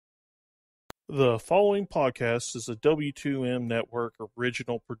The following podcast is a W2M Network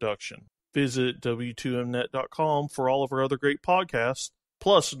original production. Visit W2Mnet.com for all of our other great podcasts,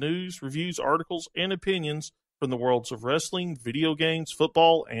 plus news, reviews, articles, and opinions from the worlds of wrestling, video games,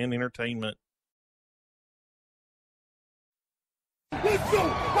 football, and entertainment. Let's go!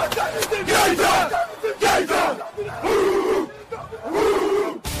 What's that?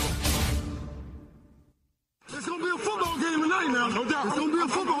 It's gonna be a football game tonight now. No doubt. It's gonna be a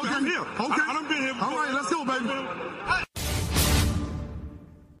football game here. Okay. I done been here before. All right, let's go, baby.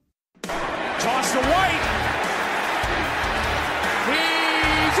 Toss to White.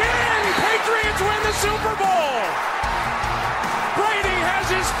 He's in! Patriots win the Super Bowl! Brady has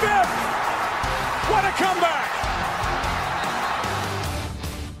his fifth! What a comeback!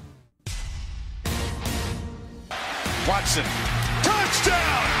 Watson.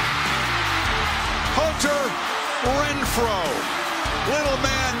 Touchdown! Hunter Renfrow. Little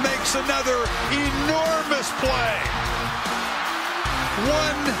man makes another enormous play.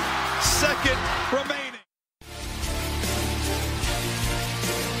 1 second remaining.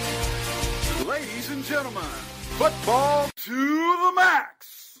 Ladies and gentlemen, football to the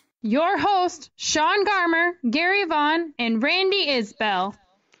max. Your host, Sean Garmer, Gary Vaughn, and Randy Isbell.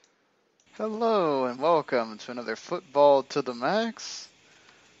 Hello and welcome to another Football to the Max.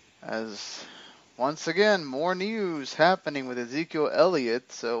 As once again, more news happening with Ezekiel Elliot,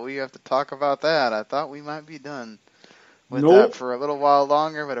 so we have to talk about that. I thought we might be done with that for a little while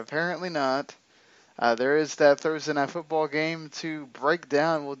longer, but apparently not. There is that Thursday Night Football game to break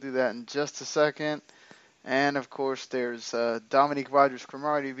down. We'll do that in just a second. And, of course, there's Dominique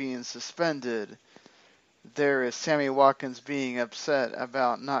Rodgers-Cromartie being suspended. There is Sammy Watkins being upset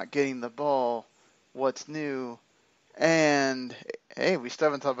about not getting the ball. What's new? And, hey, we still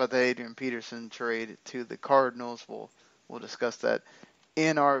haven't talked about the Adrian Peterson trade to the Cardinals. We'll discuss that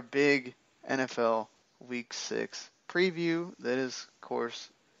in our big NFL Week 6 preview. That is, of course,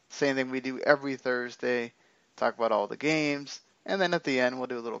 same thing we do every Thursday. Talk about all the games. And then at the end, we'll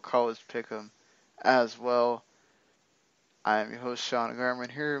do a little college pick'em as well. I am your host, Sean Garmer,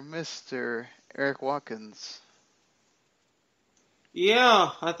 and here, Mr. Erik Watkins.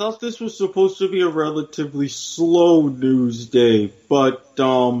 Yeah, I thought this was supposed to be a relatively slow news day, but,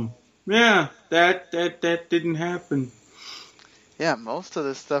 yeah, that didn't happen. Yeah, most of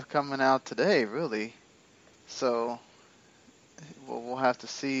this stuff coming out today, really. So, we'll have to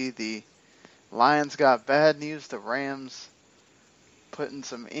see. The Lions got bad news. The Rams putting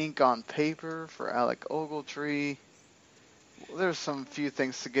some ink on paper for Alec Ogletree. There's some few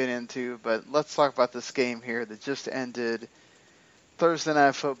things to get into, but let's talk about this game here that just ended. Thursday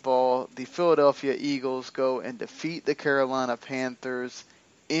Night Football, the Philadelphia Eagles go and defeat the Carolina Panthers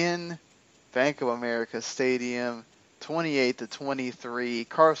in Bank of America Stadium, 28-23.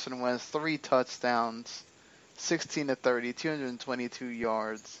 Carson Wentz, 3 touchdowns, 16-30, 222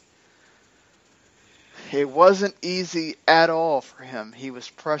 yards. It wasn't easy at all for him. He was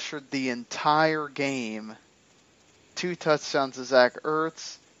pressured the entire game. 2 touchdowns to Zach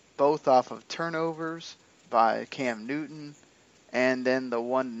Ertz, both off of turnovers by Cam Newton. And then the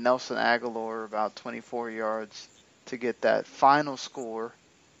one to Nelson Aguilar, about 24 yards to get that final score.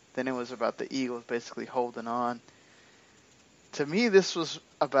 Then it was about the Eagles basically holding on. To me, this was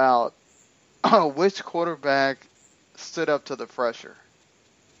about which quarterback stood up to the pressure.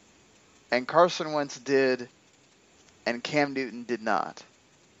 And Carson Wentz did, and Cam Newton did not.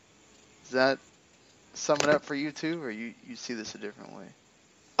 Does that sum it up for you too, or you see this a different way?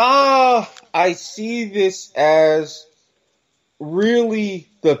 I see this as really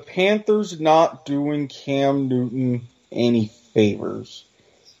the Panthers not doing Cam Newton any favors.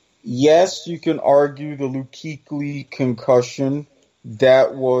 Yes, you can argue the Luke Kuechly concussion.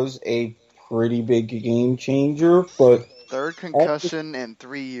 That was a pretty big game changer, but 3rd concussion in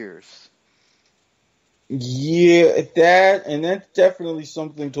 3 years. Yeah, that's definitely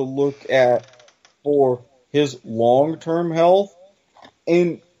something to look at for his long-term health.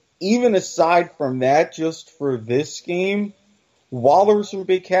 And even aside from that, just for this game, while there were some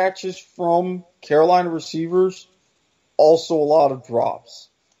big catches from Carolina receivers, also a lot of drops.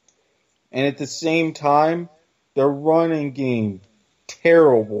 And at the same time, their running game,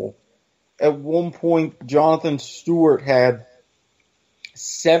 terrible. At one point, Jonathan Stewart had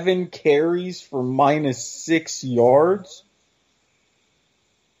 7 carries for -6 yards.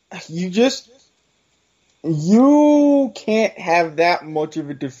 You can't have that much of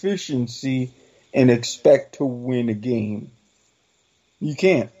a deficiency and expect to win a game. You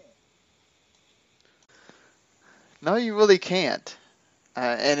can't. No, you really can't.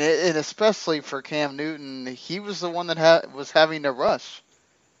 And especially for Cam Newton, he was the one that was having to rush.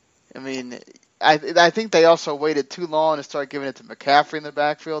 I mean, I think they also waited too long to start giving it to McCaffrey in the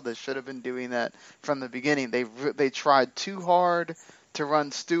backfield. They should have been doing that from the beginning. They tried too hard to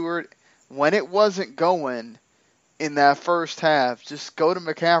run Stewart. When it wasn't going in that first half, just go to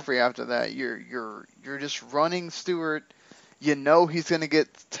McCaffrey after that. You're just running Stewart. You know he's going to get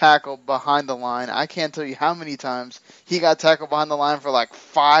tackled behind the line. I can't tell you how many times he got tackled behind the line for like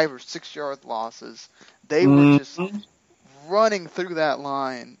 5 or 6 yard losses. They were just running through that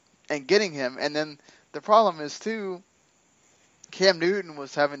line and getting him. And then the problem is, too, Cam Newton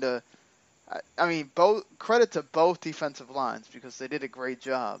was having to, I mean, credit to both defensive lines because they did a great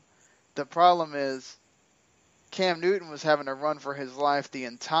job. The problem is Cam Newton was having to run for his life the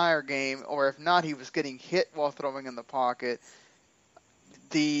entire game, or if not, he was getting hit while throwing in the pocket.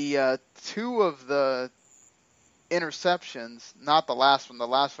 The 2 of the interceptions, not the last one. The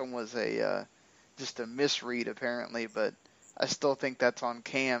last one was just a misread, apparently, but I still think that's on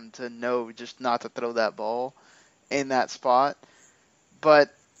Cam to know just not to throw that ball in that spot.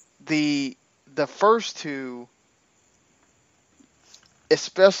 But the first 2,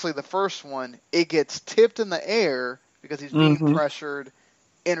 especially the first one, it gets tipped in the air because he's being pressured,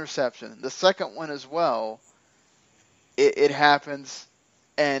 interception. The second one as well, it happens,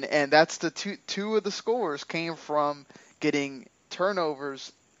 and that's the two of the scores came from getting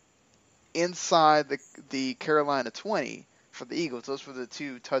turnovers inside the Carolina 20 for the Eagles. Those were the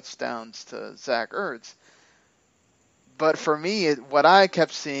 2 touchdowns to Zach Ertz. But for me, what I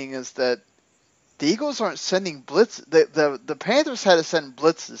kept seeing is that the Eagles aren't sending blitz. The Panthers had to send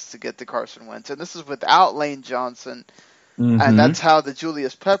blitzes to get to Carson Wentz, and this is without Lane Johnson. And that's how the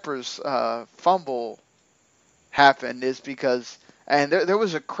Julius Peppers fumble happened, is because, and there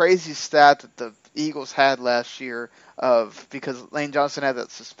was a crazy stat that the Eagles had last year because Lane Johnson had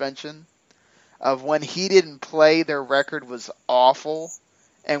that suspension, of when he didn't play, their record was awful,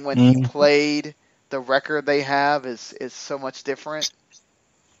 and when he played, the record they have is so much different.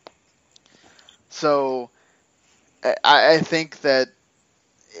 So I think that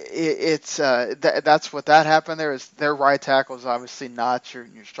that's what that happened there. Is their right tackle is obviously not your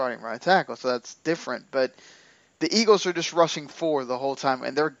starting right tackle, so that's different. But the Eagles are just rushing forward the whole time,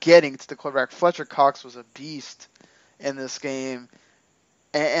 and they're getting to the quarterback. Fletcher Cox was a beast in this game,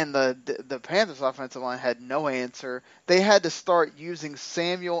 and the Panthers offensive line had no answer. They had to start using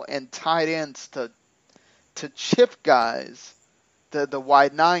Samuel and tight ends to chip guys, the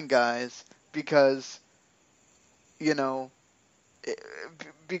wide 9 guys, because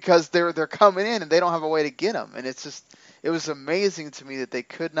because they're coming in and they don't have a way to get them, and it was amazing to me that they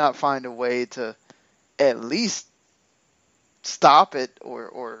could not find a way to at least stop it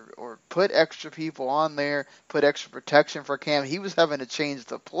or put extra people on there, put extra protection for Cam. He was having to change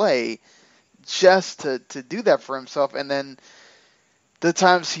the play just to do that for himself, and then the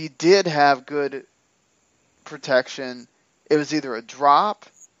times he did have good protection, it was either a drop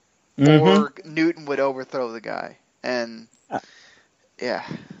or Newton would overthrow the guy. And yeah.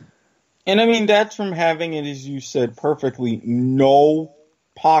 And I mean, that's from having it, as you said perfectly, no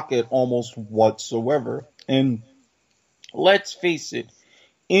pocket almost whatsoever. And let's face it,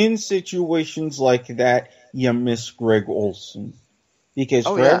 in situations like that, you miss Greg Olsen. Because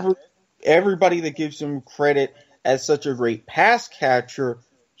everybody that gives him credit as such a great pass catcher,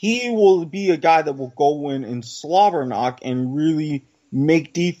 he will be a guy that will go in and slobber knock and really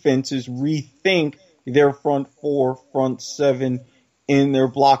make defenses rethink their front 4, front 7 in their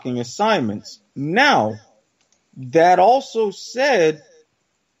blocking assignments. Now, that also said,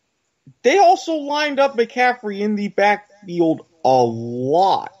 they also lined up McCaffrey in the backfield a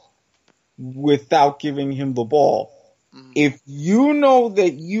lot without giving him the ball. If you know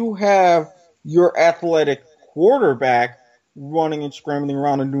that you have your athletic quarterback running and scrambling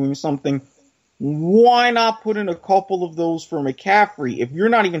around and doing something, why not put in a couple of those for McCaffrey? If you're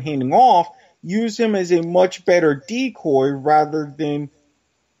not even handing off, use him as a much better decoy rather than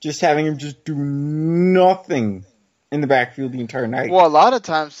just having him just do nothing in the backfield the entire night. Well, a lot of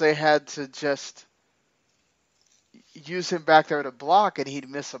times they had to just use him back there to block, and he'd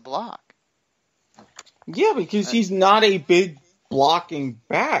miss a block. Yeah, because he's not a big blocking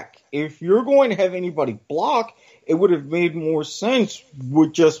back. If you're going to have anybody block, it would have made more sense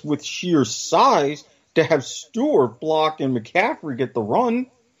with sheer size to have Stewart block and McCaffrey get the run.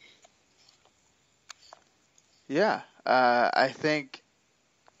 Yeah, I think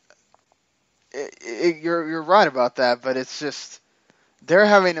you're right about that, but it's just they're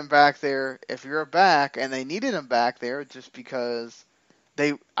having him back there. If you're a back, and they needed him back there just because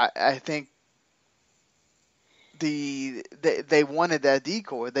I think they wanted that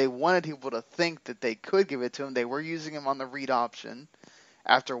decoy. They wanted people to think that they could give it to him. They were using him on the read option,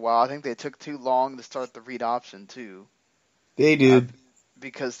 after a while. I think they took too long to start the read option too. They did.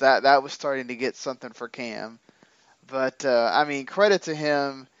 Because that was starting to get something for Cam. But, I mean, credit to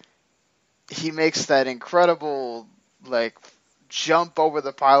him. He makes that incredible, like, jump over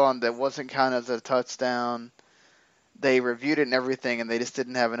the pylon that wasn't counted as a touchdown. They reviewed it and everything, and they just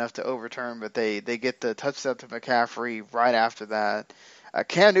didn't have enough to overturn, but they get the touchdown to McCaffrey right after that.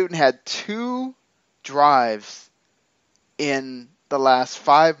 Cam Newton had 2 drives in the last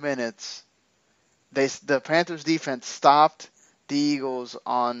 5 minutes. The Panthers defense stopped the Eagles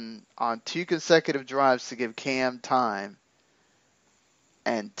on 2 consecutive drives to give Cam time,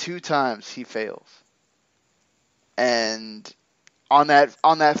 and 2 times he fails. And on that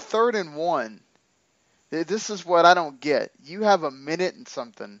 3rd and 1, this is what I don't get. You have a minute and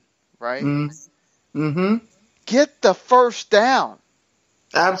something, right? Mm-hmm. Get the first down.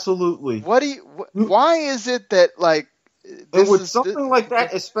 Absolutely. Why is it that, like, and with something like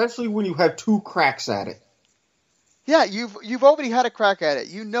that, especially when you have 2 cracks at it. Yeah, you've already had a crack at it.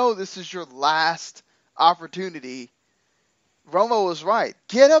 You know this is your last opportunity. Romo was right.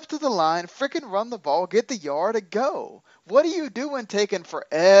 Get up to the line, frickin' run the ball, get the yard, and go. What are you doing taking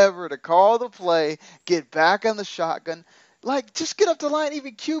forever to call the play, get back on the shotgun? Like, just get up the line,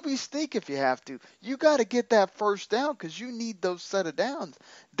 even QB sneak if you have to. You got to get that first down because you need those set of downs.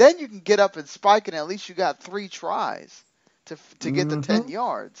 Then you can get up and spike it, and at least you got 3 tries to get the 10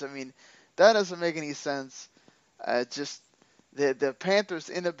 yards. I mean, that doesn't make any sense. Just the Panthers'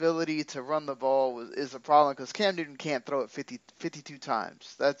 inability to run the ball is a problem because Cam Newton can't throw it 52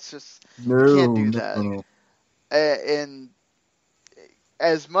 times. That's just you can't do that. No. And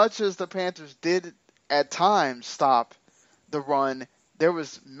as much as the Panthers did at times stop the run, there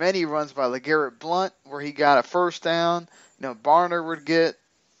was many runs by LeGarrette Blount where he got a first down. Barner would get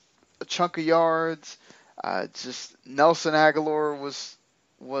a chunk of yards. Just Nelson Aguilar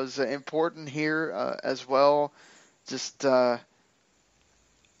was important here as well. Just the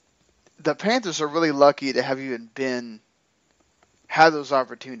Panthers are really lucky to have even had those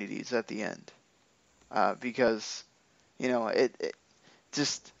opportunities at the end, because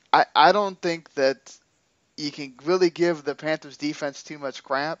I don't think that you can really give the Panthers defense too much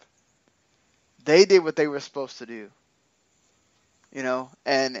crap. They did what they were supposed to do, and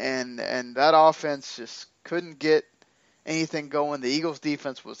that offense just couldn't get anything going. The Eagles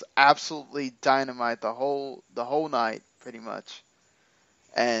defense was absolutely dynamite the whole night, pretty much.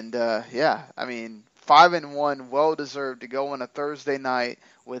 And I mean, 5-1, well deserved to go on a Thursday night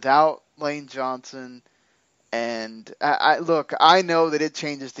without Lane Johnson. And I know that it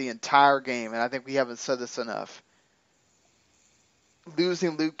changes the entire game, and I think we haven't said this enough.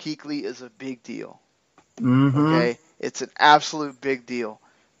 Losing Luke Kuechly is a big deal. Mm-hmm. Okay, it's an absolute big deal.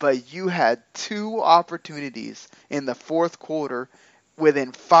 But you had 2 opportunities in the 4th quarter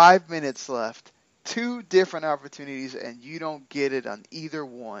within 5 minutes left. 2 different opportunities, and you don't get it on either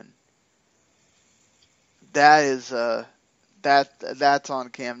one. That is that's on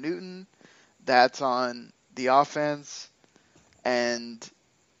Cam Newton. That's on the offense, and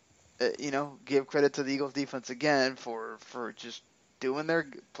give credit to the Eagles defense again for just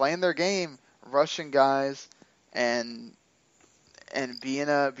playing their game, rushing guys, and being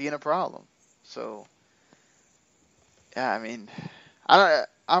a problem. So yeah, I mean,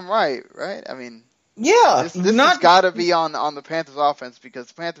 I'm right? I mean, yeah, this has got to be on the Panthers offense because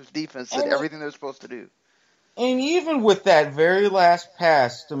the Panthers defense did everything they're supposed to do. And even with that very last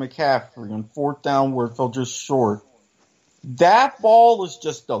pass to McCaffrey on 4th down where it fell just short, that ball is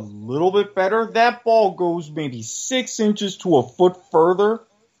just a little bit better. That ball goes maybe 6 inches to a foot further.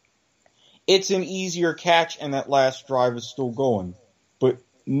 It's an easier catch, and that last drive is still going. But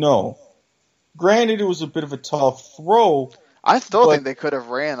no. Granted, it was a bit of a tough throw. I still think they could have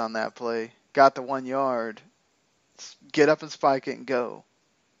ran on that play. Got the 1 yard. Get up and spike it and go.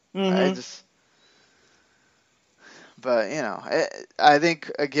 Mm-hmm. But, I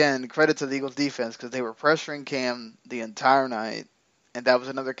think, again, credit to the Eagles defense because they were pressuring Cam the entire night. And that was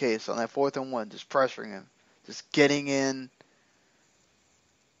another case on that 4th and 1, just pressuring him. Just getting it in.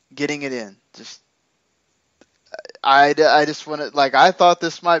 Just, I just want to, I thought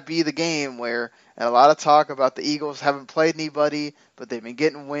this might be the game where, and a lot of talk about the Eagles haven't played anybody, but they've been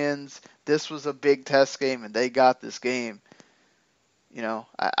getting wins. This was a big test game, and they got this game.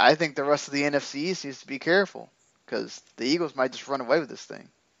 I think the rest of the NFC East needs to be careful. Because the Eagles might just run away with this thing.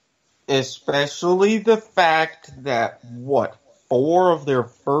 Especially the fact that, 4 of their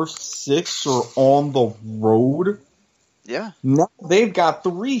first 6 are on the road? Yeah. Now they've got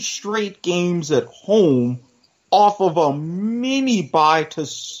 3 straight games at home off of a mini bye to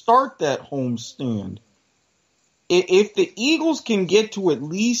start that homestand. if the Eagles can get to at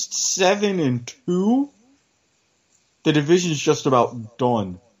least 7-2, the division's just about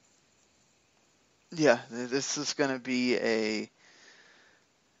done. Yeah, this is going to be a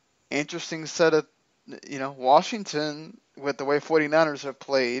interesting set of, Washington, with the way 49ers have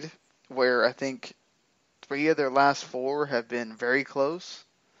played, where I think 3 of their last 4 have been very close.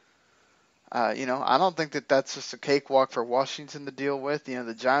 I don't think that that's just a cakewalk for Washington to deal with.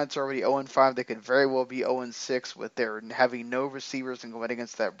 The Giants are already 0-5. They could very well be 0-6 with their having no receivers and going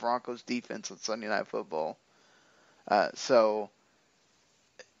against that Broncos defense on Sunday Night Football.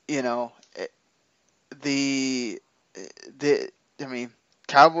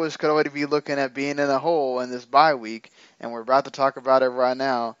 Cowboys could already be looking at being in a hole in this bye week, and we're about to talk about it right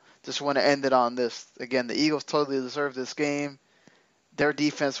now. Just want to end it on this. Again, the Eagles totally deserve this game. Their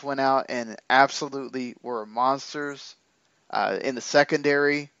defense went out and absolutely were monsters. In the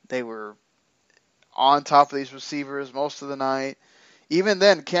secondary, they were on top of these receivers most of the night. Even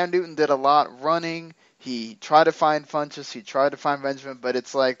then, Cam Newton did a lot running. He tried to find Funchess. He tried to find Benjamin, but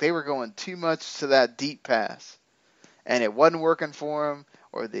it's like they were going too much to that deep pass, and it wasn't working for him,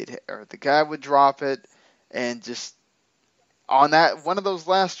 or the guy would drop it, and just on that one of those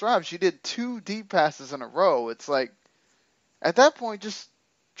last drives, you did 2 deep passes in a row. It's like, at that point, just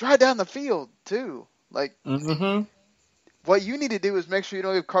drive down the field, too. Like, what you need to do is make sure you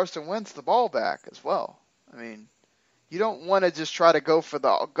don't give Carson Wentz the ball back as well. I mean, you don't want to just try to go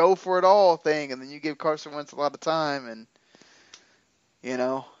for it all thing, and then you give Carson Wentz a lot of time, and,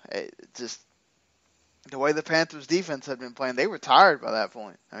 just the way the Panthers defense had been playing, they were tired by that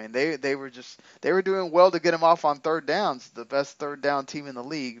point. I mean, they were doing well to get them off on third downs, the best third down team in the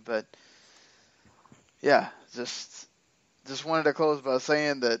league, but, yeah, just wanted to close by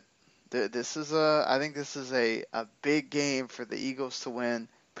saying that I think this is a big game for the Eagles to win.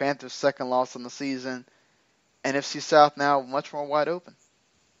 Panthers' second loss on the season. NFC South now much more wide open.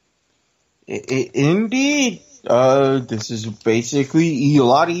 Indeed. This is basically a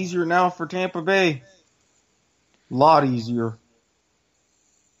lot easier now for Tampa Bay. A lot easier.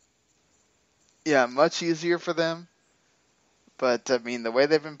 Yeah, much easier for them. But, the way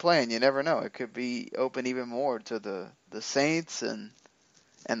they've been playing, you never know. It could be open even more to the Saints, and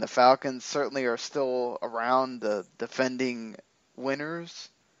the Falcons certainly are still around the defending winners.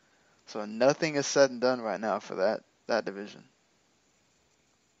 So nothing is said and done right now for that division.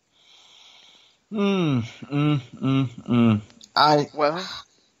 Well,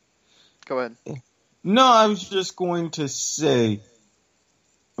 Go ahead. No, I was just going to say,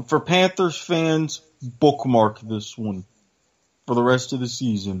 for Panthers fans, bookmark this one for the rest of the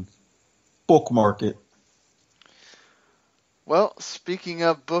season. Bookmark it. Well, speaking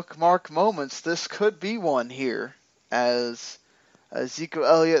of bookmark moments, this could be one here, as Ezekiel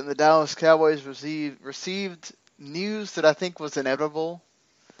Elliot and the Dallas Cowboys received news that I think was inevitable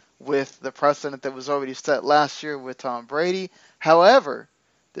with the precedent that was already set last year with Tom Brady. However,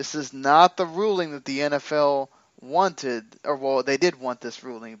 this is not the ruling that the NFL wanted, or well, they did want this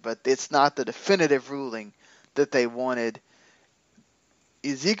ruling, but it's not the definitive ruling that they wanted.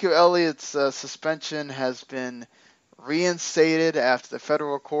 Ezekiel Elliott's suspension has been reinstated after the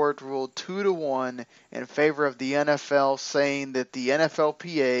federal court ruled 2-1 in favor of the NFL, saying that the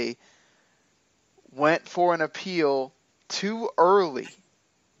NFLPA went for an appeal too early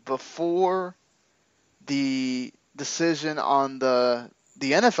before the decision on the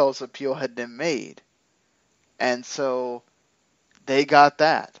NFL's appeal had been made. And so they got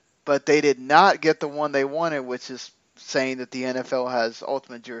that. But they did not get the one they wanted, which is saying that the NFL has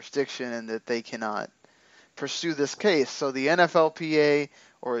ultimate jurisdiction and that they cannot pursue this case. So the NFLPA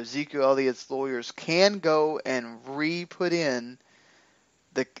or Ezekiel Elliott's lawyers can go and re-put in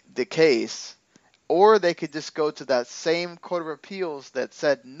the case, or they could just go to that same court of appeals that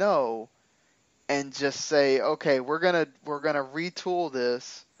said no and just say, okay, we're gonna retool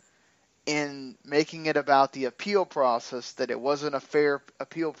this in making it about the appeal process, that it wasn't a fair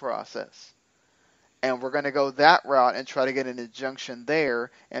appeal process. And we're going to go that route and try to get an injunction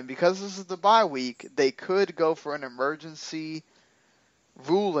there. And because this is the bye week, they could go for an emergency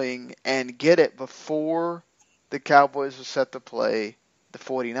ruling and get it before the Cowboys are set to play the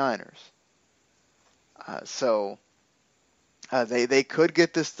 49ers. So they could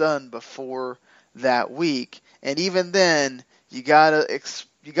get this done before that week. And even then, you gotta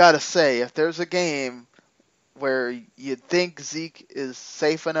say, if there's a game where you think Zeke is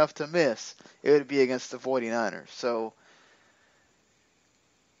safe enough to miss, it would be against the 49ers. So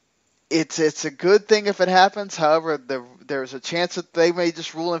it's a good thing if it happens. However, there's a chance that they may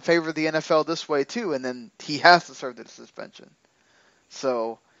just rule in favor of the NFL this way too, and then he has to serve the suspension.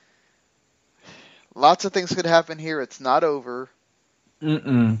 So lots of things could happen here. It's not over.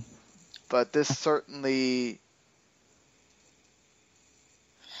 Mm-mm. But this certainly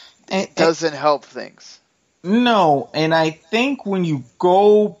doesn't help things. No, and I think when you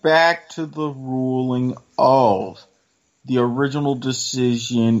go back to the ruling of the original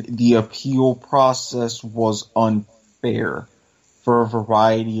decision, the appeal process was unfair for a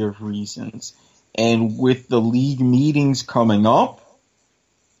variety of reasons. And with the league meetings coming up,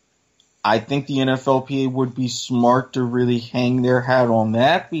 I think the NFLPA would be smart to really hang their hat on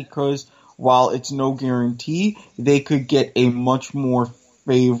that, because while it's no guarantee, they could get a much more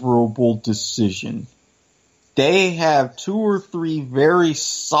favorable decision. They have 2 or 3 very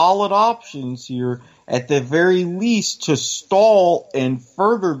solid options here, at the very least, to stall and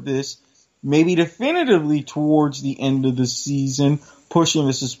further this, maybe definitively towards the end of the season, pushing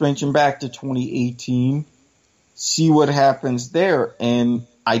the suspension back to 2018. See what happens there. And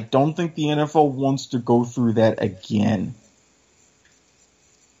I don't think the NFL wants to go through that again.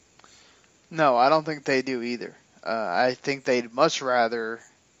 No, I don't think they do either. I think they'd much rather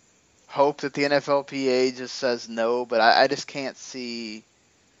hope that the NFLPA just says no, but I just can't see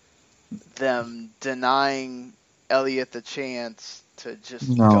them denying Elliot the chance to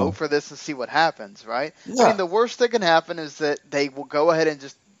just go for this and see what happens, right? Yeah. I mean, the worst that can happen is that they will go ahead and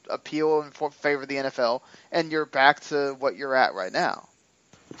just appeal in favor of the NFL, and you're back to what you're at right now.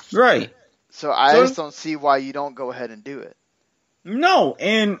 Right. So I just don't see why you don't go ahead and do it. No,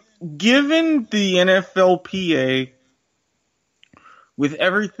 and given the NFLPA, with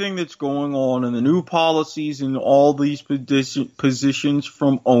everything that's going on and the new policies and all these positions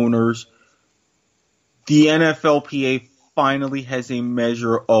from owners, the NFLPA finally has a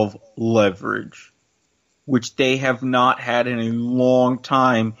measure of leverage, which they have not had in a long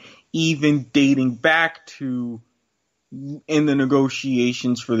time, even dating back to in the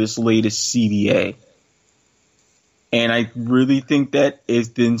negotiations for this latest CBA. And I really think that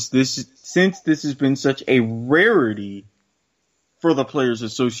since this has been such a rarity for the Players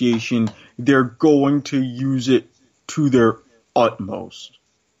Association, they're going to use it to their utmost.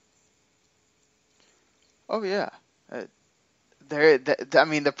 Oh, yeah. I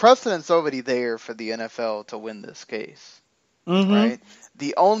mean, the precedent's already there for the NFL to win this case, right?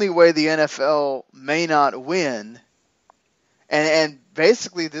 The only way the NFL may not win, and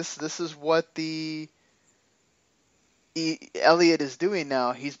basically this is what the Elliot is doing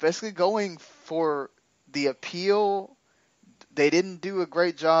now. He's basically going for the appeal. They didn't do a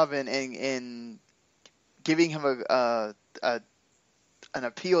great job in giving him an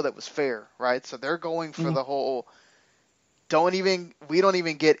appeal that was fair, right? So they're going for the whole. We don't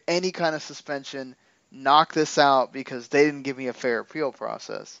even get any kind of suspension. Knock this out because they didn't give me a fair appeal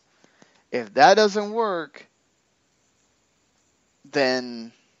process. If that doesn't work,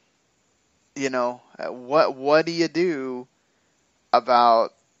 then what do you do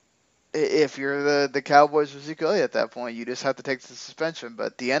about if you're the Cowboys or Ezekiel Elliot at that point? You just have to take the suspension.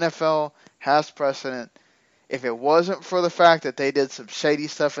 But the NFL has precedent. If it wasn't for the fact that they did some shady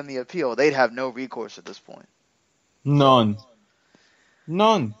stuff in the appeal, they'd have no recourse at this point. None.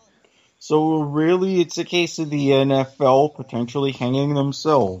 So really, it's a case of the NFL potentially hanging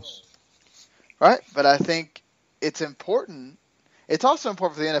themselves. Right, but I think it's important. It's also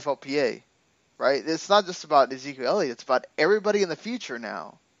important for the NFLPA, right? It's not just about Ezekiel Elliott. It's about everybody in the future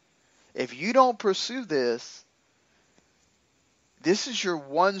now. If you don't pursue this is your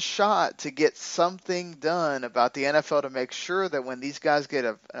one shot to get something done about the NFL to make sure that when these guys get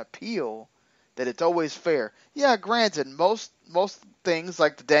an appeal, that it's always fair. Yeah, granted, most things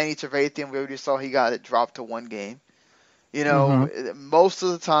like the Danny Trevathan, we already saw he got it dropped to 1 game. Most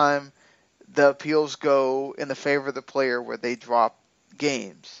of the time, the appeals go in the favor of the player where they drop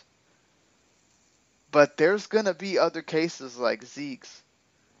games. But there's going to be other cases like Zeke's,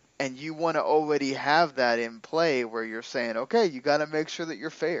 and you want to already have that in play where you're saying, okay, you got to make sure that you're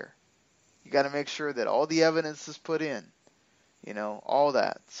fair. You got to make sure that all the evidence is put in, all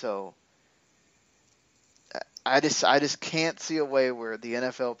that. So I just can't see a way where the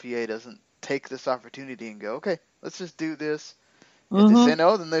NFLPA doesn't take this opportunity and go, okay, let's just do this. If they say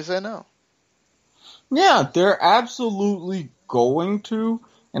no, then they say no. Yeah, they're absolutely going to,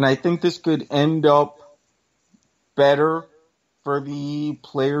 and I think this could end up better for the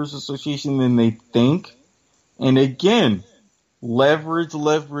Players Association than they think. And again, leverage.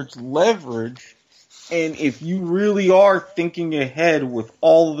 And if you really are thinking ahead with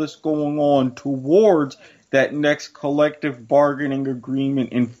all of this going on towards that next collective bargaining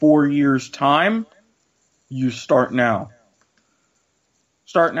agreement in 4 years' time, you start now.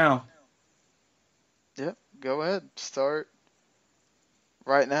 Yep, go ahead. Start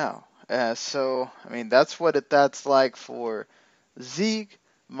right now. That's what that's like for Zeke.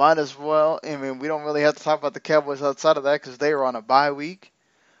 Might as well. We don't really have to talk about the Cowboys outside of that because they are on a bye week,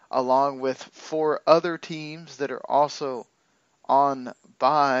 along with 4 other teams that are also on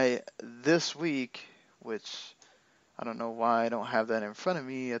bye this week, which I don't know why I don't have that in front of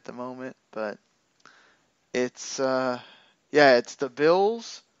me at the moment, but it's it's the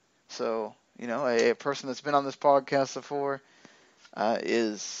Bills. So, a person that's been on this podcast before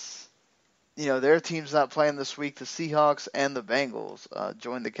is, their team's not playing this week. The Seahawks and the Bengals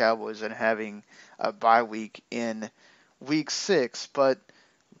joined the Cowboys in having a bye week in week 6. But,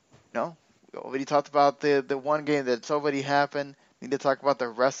 we already talked about the one game that's already happened. We need to talk about the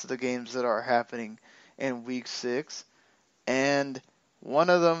rest of the games that are happening in week 6. And one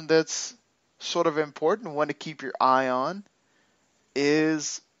of them that's sort of important, one to keep your eye on,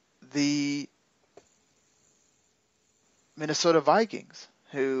 is the Minnesota Vikings,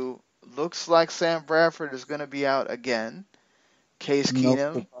 who looks like Sam Bradford is going to be out again. Case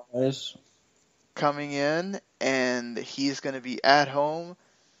Keenum coming in, and he's going to be at home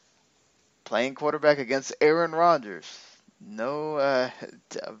playing quarterback against Aaron Rodgers. No,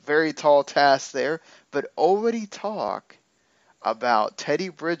 very tall task there, but already talk about Teddy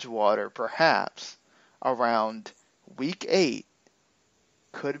Bridgewater perhaps around week 8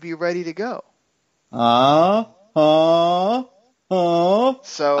 could be ready to go. So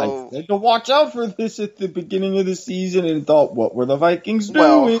I had to watch out for this at the beginning of the season and thought, what were the Vikings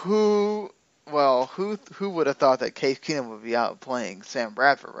doing? Who would have thought that Case Keenum would be out playing Sam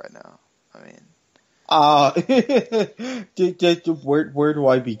Bradford right now? Where do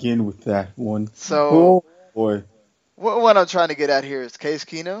I begin with that one? So, oh boy. What I'm trying to get at here is Case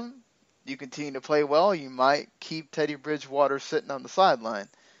Keenum, you continue to play well, you might keep Teddy Bridgewater sitting on the sideline.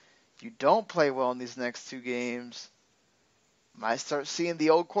 If you don't play well in these next 2 games, might start seeing the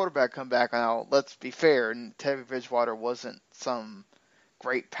old quarterback come back. Now, let's be fair, and Teddy Bridgewater wasn't some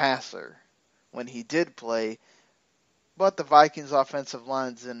great passer when he did play, but the Vikings' offensive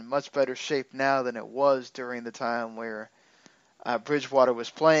line's in much better shape now than it was during the time where Bridgewater was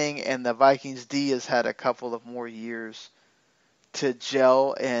playing, and the Vikings D has had a couple of more years to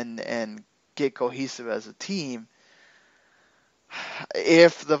gel and get cohesive as a team.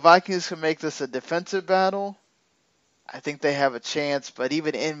 If the Vikings can make this a defensive battle, I think they have a chance, but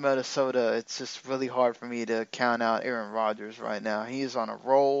even in Minnesota, it's just really hard for me to count out Aaron Rodgers right now. He is on a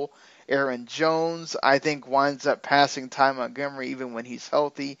roll. Aaron Jones, I think, winds up passing Ty Montgomery even when he's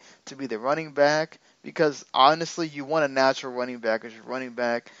healthy to be the running back, because honestly, you want a natural running back as your running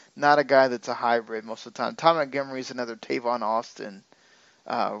back, not a guy that's a hybrid most of the time. Ty Montgomery is another Tavon Austin.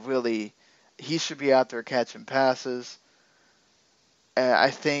 Really, he should be out there catching passes. I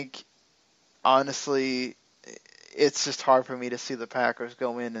think, honestly, it's just hard for me to see the Packers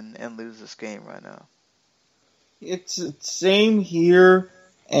go in and lose this game right now. It's the same here,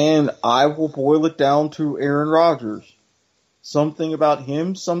 and I will boil it down to Aaron Rodgers. Something about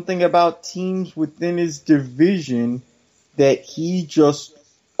him, something about teams within his division that he just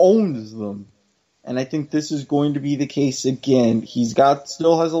owns them. And I think this is going to be the case again.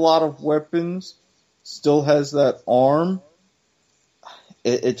 Still has a lot of weapons, still has that arm.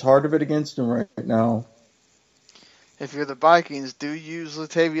 It's hard to bet against him right now. If you're the Vikings, do use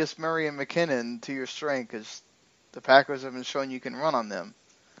Latavius Murray and McKinnon to your strength, because the Packers have been showing you can run on them.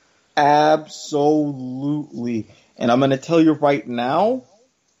 Absolutely. And I'm going to tell you right now,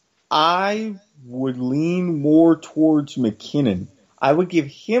 I would lean more towards McKinnon. I would give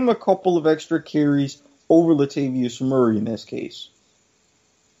him a couple of extra carries over Latavius Murray in this case.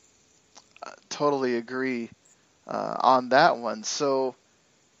 I totally agree on that one. So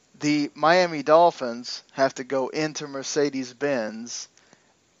the Miami Dolphins have to go into Mercedes-Benz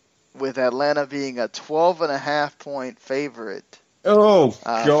with Atlanta being a 12.5-point favorite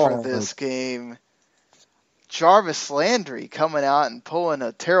for this game. Jarvis Landry coming out and pulling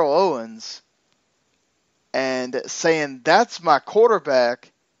a Terrell Owens and saying, "That's my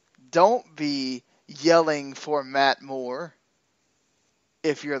quarterback. Don't be yelling for Matt Moore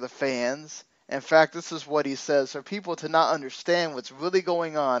if you're the fans." In fact, this is what he says. For people to not understand what's really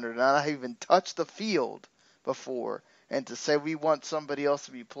going on or not even touch the field before, and to say we want somebody else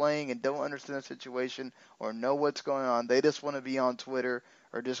to be playing and don't understand the situation or know what's going on, they just want to be on Twitter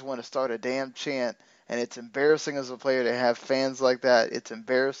or just want to start a damn chant. And it's embarrassing as a player to have fans like that. It's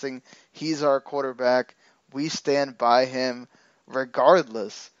embarrassing. He's our quarterback. We stand by him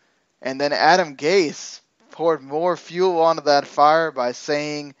regardless. And then Adam Gase poured more fuel onto that fire by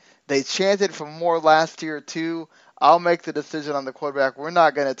saying they chanted for more last year too. I'll make the decision on the quarterback. We're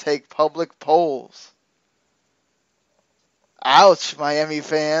not going to take public polls. Ouch, Miami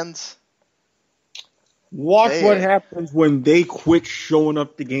fans. Watch what happens when they quit showing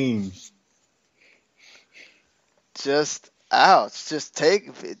up to games. Just ouch. Just take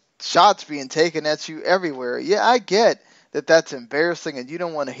shots being taken at you everywhere. Yeah, I get that that's embarrassing and you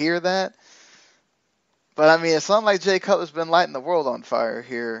don't want to hear that. But, I mean, it's not like Jay Cutler's been lighting the world on fire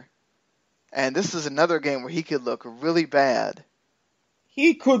here. And this is another game where he could look really bad.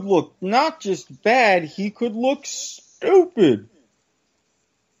 He could look not just bad, he could look stupid.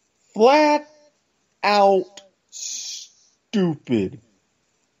 Flat out stupid.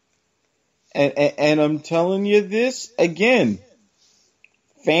 And I'm telling you this again.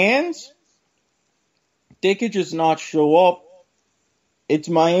 Fans, they could just not show up. It's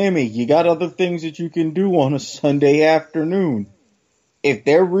Miami. You got other things that you can do on a Sunday afternoon. If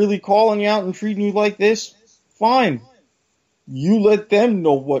they're really calling you out and treating you like this, fine. You let them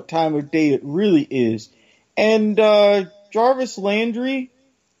know what time of day it really is. And Jarvis Landry,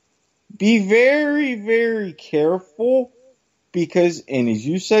 be very, very careful because, and as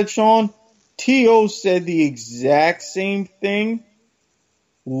you said, Sean, T.O. said the exact same thing.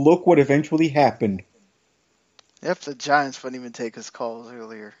 Look what eventually happened. If the Giants wouldn't even take his calls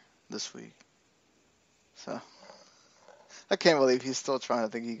earlier this week. So, I can't believe he's still trying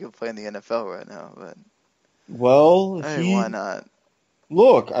to think he could play in the NFL right now. But well, why not?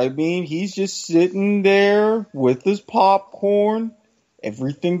 Look, I mean, he's just sitting there with his popcorn,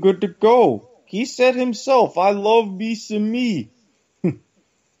 everything good to go. He said himself, I love me some me.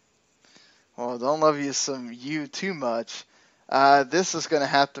 Well, don't love you too much. This is going to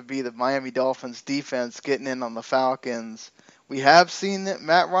have to be the Miami Dolphins defense getting in on the Falcons. We have seen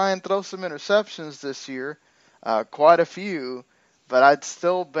Matt Ryan throw some interceptions this year, quite a few, but I'd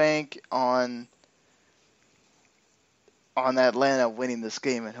still bank on Atlanta winning this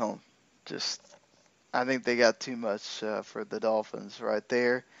game at home. I think they got too much for the Dolphins right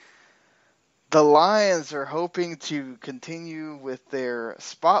there. The Lions are hoping to continue with their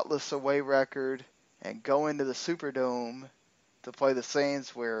spotless away record and go into the Superdome to play the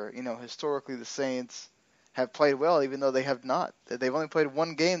Saints, where, historically the Saints have played well, even though they have not. They've only played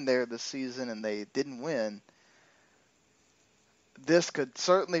one game there this season, and they didn't win. This could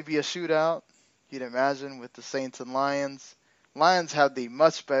certainly be a shootout, you'd imagine, with the Saints and Lions. Lions have the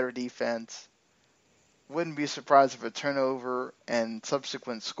much better defense. Wouldn't be surprised if a turnover and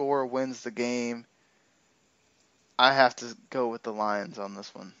subsequent score wins the game. I have to go with the Lions on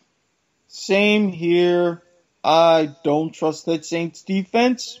this one. Same here. I don't trust that Saints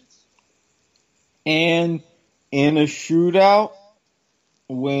defense. And in a shootout,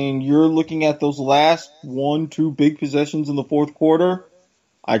 when you're looking at those last 1-2 big possessions in the fourth quarter,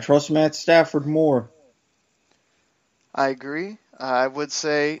 I trust Matt Stafford more. I agree. I would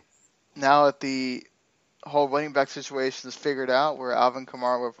say now that the whole running back situation is figured out, where Alvin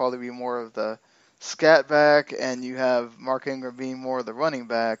Kamara will probably be more of the scat back, and you have Mark Ingram being more of the running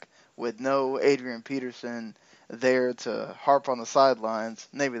back with no Adrian Peterson there to harp on the sidelines.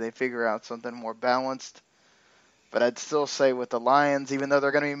 Maybe they figure out something more balanced. But I'd still say with the Lions, even though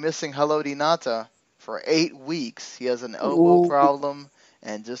they're going to be missing Haloti Ngata for 8 weeks, he has an elbow problem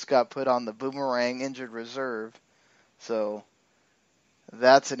and just got put on the boomerang injured reserve. So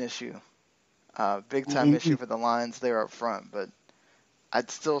that's an issue. Big time issue for the Lions there up front. But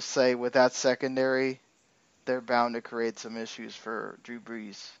I'd still say with that secondary, they're bound to create some issues for Drew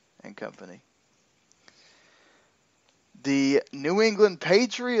Brees and company. The New England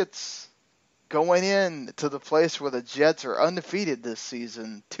Patriots going in to the place where the Jets are undefeated this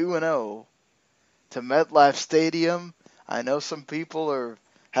season, 2-0, to MetLife Stadium. I know some people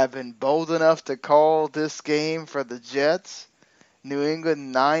have been bold enough to call this game for the Jets. New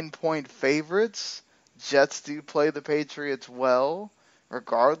England 9-point favorites. Jets do play the Patriots well,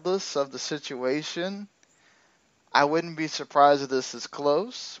 regardless of the situation. I wouldn't be surprised if this is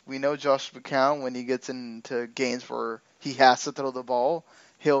close. We know Josh McCown, when he gets into games where he has to throw the ball,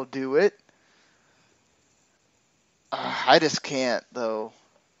 he'll do it. I just can't, though.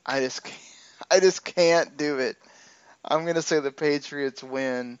 I just can't do it. I'm going to say the Patriots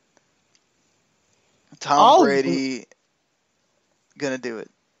win. Tom Brady going to do it.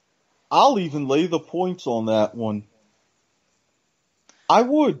 I'll even lay the points on that one. I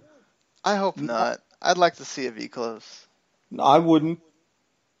would. I hope not. I'd like to see it be close. I wouldn't.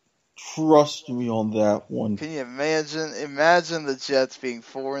 Trust me on that one. Can you imagine? Imagine the Jets being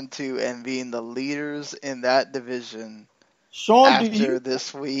 4-2 and being the leaders in that division Sean, after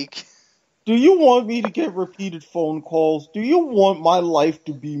this week. Do you want me to get repeated phone calls? Do you want my life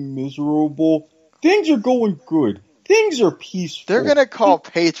to be miserable? Things are going good. Things are peaceful. They're going to call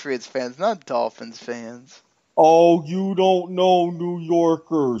Patriots fans, not Dolphins fans. Oh, you don't know New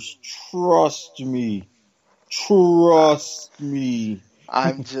Yorkers. Trust me. Trust me.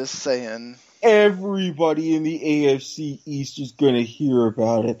 I'm just saying. Everybody in the AFC East is going to hear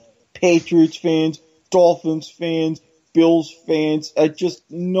about it. Patriots fans, Dolphins fans, Bills fans. I just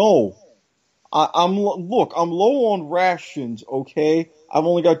know. I'm low on rations, okay? I've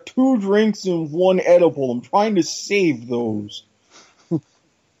only got 2 drinks and 1 edible. I'm trying to save those.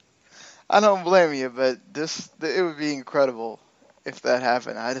 I don't blame you, but it would be incredible if that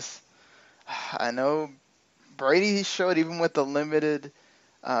happened. I know Brady showed even with the limited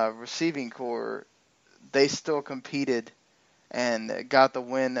receiving core, they still competed and got the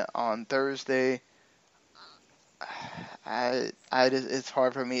win on Thursday. It's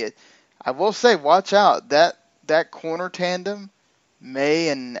hard for me. I will say, watch out. That corner tandem, May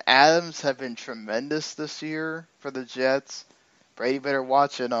and Adams, have been tremendous this year for the Jets. Brady better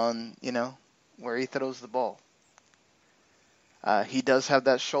watch it on, where he throws the ball. He does have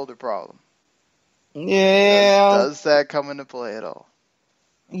that shoulder problem. Yeah. Does that come into play at all?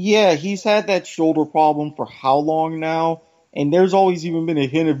 Yeah, he's had that shoulder problem for how long now? And there's always even been a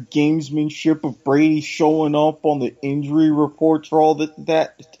hint of gamesmanship of Brady showing up on the injury reports for all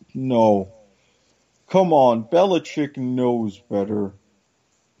that. No. Come on, Belichick knows better.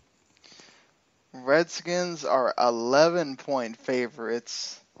 Redskins are 11-point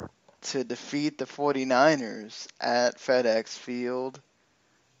favorites to defeat the 49ers at FedEx Field.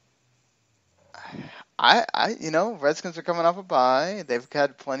 Redskins are coming off a bye. They've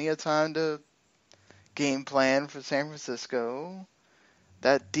had plenty of time to game plan for San Francisco.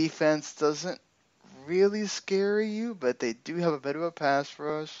 That defense doesn't really scare you, but they do have a bit of a pass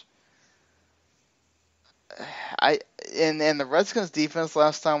rush. And the Redskins defense,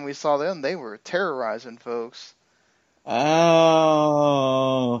 last time we saw them, they were terrorizing folks.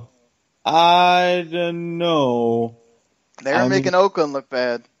 Oh, I don't know. They were making Oakland look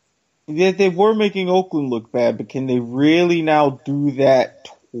bad. Yeah, they were making Oakland look bad, but can they really now do that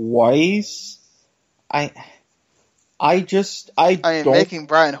twice? Making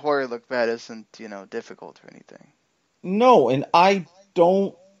Brian Hoyer look bad isn't, difficult or anything. No, and I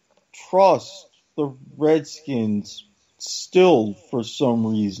don't trust the Redskins still for some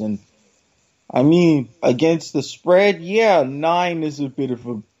reason. I mean, against the spread, 9 is a bit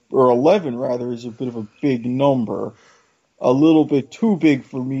of or 11 rather, is a bit of a big number. A little bit too big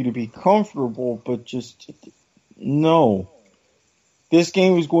for me to be comfortable, but just, no. This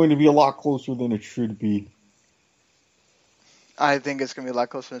game is going to be a lot closer than it should be. I think it's going to be a lot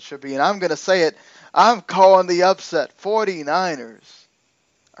closer than it should be, and I'm going to say it. I'm calling the upset. 49ers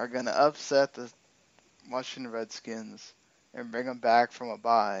are going to upset the Washington Redskins and bring them back from a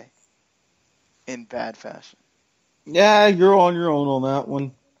bye in bad fashion. Yeah, you're on your own on that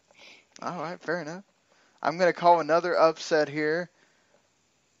one. All right, fair enough. I'm going to call another upset here.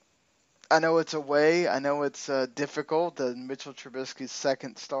 I know it's away. I know it's difficult, the Mitchell Trubisky's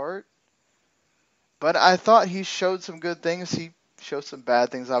second start. But I thought he showed some good things. He showed some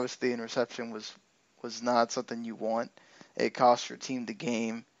bad things. Obviously, the interception was not something you want. It cost your team the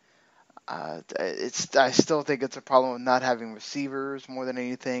game. I still think it's a problem of not having receivers more than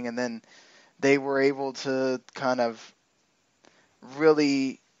anything. And then they were able to kind of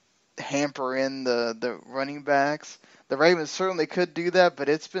really hamper in the running backs. The Ravens certainly could do that, but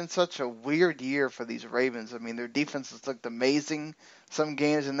it's been such a weird year for these Ravens. I mean, their defenses looked amazing some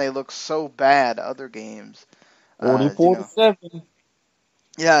games, and they look so bad other games. 44-7.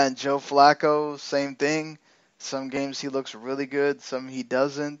 Yeah, and Joe Flacco, same thing. Some games he looks really good, some he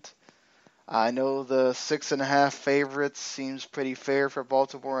doesn't. I know the 6.5 favorites seems pretty fair for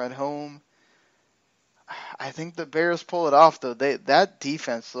Baltimore at home. I think the Bears pull it off, though. That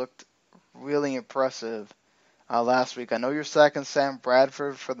defense looked really impressive last week. I know you're sacking Sam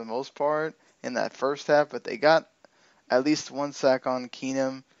Bradford for the most part in that first half, but they got at least one sack on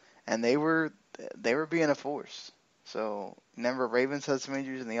Keenum, and they were being a force. So, remember, Ravens had some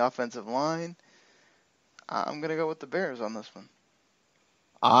injuries in the offensive line. I'm going to go with the Bears on this one.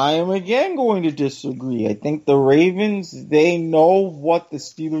 I am again going to disagree. I think the Ravens, they know what the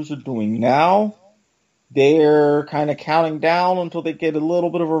Steelers are doing now. They're kind of counting down until they get a little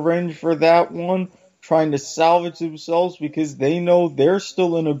bit of revenge for that one, trying to salvage themselves because they know they're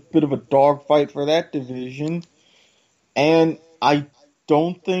still in a bit of a dogfight for that division. And I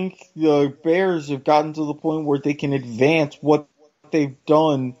don't think the Bears have gotten to the point where they can advance what they've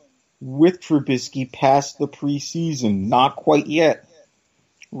done with Trubisky past the preseason. Not quite yet.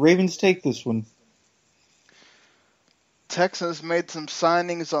 Ravens take this one. Texans made some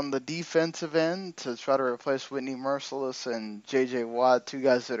signings on the defensive end to try to replace Whitney Merciless and J.J. Watt, two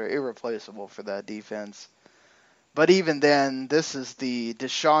guys that are irreplaceable for that defense. But even then, this is the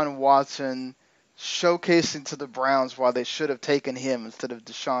Deshaun Watson showcasing to the Browns why they should have taken him instead of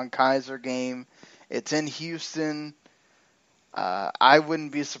Deshaun Kaiser game. It's in Houston. I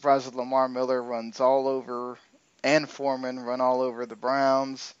wouldn't be surprised if Lamar Miller runs all over, and Foreman run all over the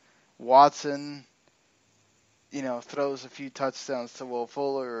Browns. Watson, throws a few touchdowns to Will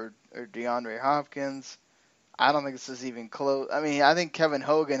Fuller or DeAndre Hopkins. I don't think this is even close. I mean, I think Kevin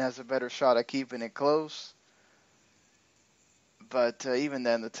Hogan has a better shot at keeping it close. But even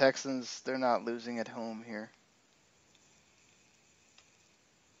then, the Texans, they're not losing at home here.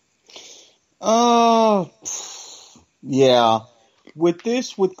 Yeah. With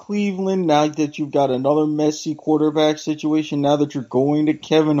Cleveland, now that you've got another messy quarterback situation, now that you're going to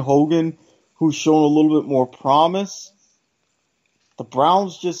Kevin Hogan, who's shown a little bit more promise, the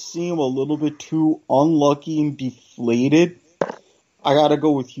Browns just seem a little bit too unlucky and deflated. I gotta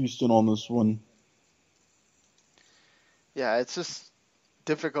go with Houston on this one. Yeah, it's just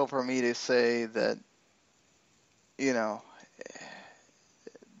difficult for me to say that, the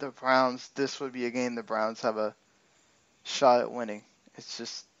Browns, this would be a game the Browns have a shot at winning. It's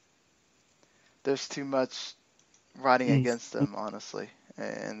just, there's too much riding against them, honestly,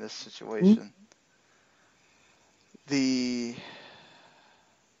 in this situation.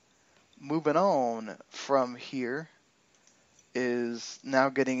 Moving on from here is now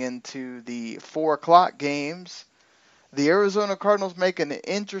getting into the 4 o'clock games. The Arizona Cardinals make an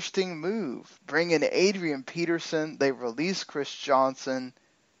interesting move. Bring in Adrian Peterson. They release Chris Johnson.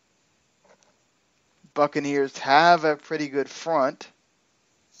 Buccaneers have a pretty good front.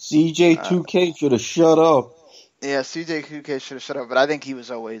 CJ2K should have shut up. Yeah, CJ2K should have shut up, but I think he was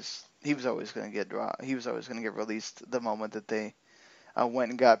always going to get dropped. He was always going to get released the moment that they went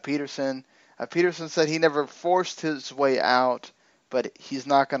and got Peterson. Peterson said he never forced his way out, but he's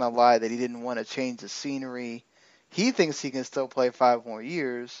not going to lie that he didn't want to change the scenery. He thinks he can still play 5 more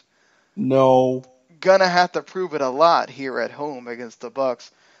years. No. Gonna have to prove it a lot here at home against the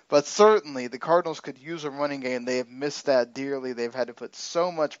Bucs. But certainly the Cardinals could use a running game. They have missed that dearly. They've had to put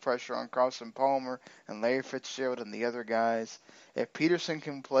so much pressure on Carson Palmer and Larry Fitzgerald and the other guys. If Peterson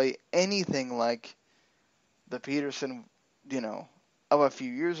can play anything like the Peterson, of a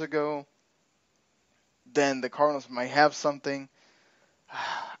few years ago, then the Cardinals might have something.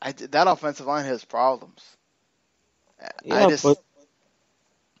 That offensive line has problems. Yeah,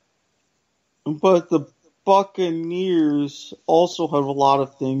 but the Buccaneers also have a lot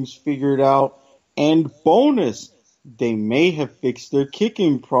of things figured out. And bonus, they may have fixed their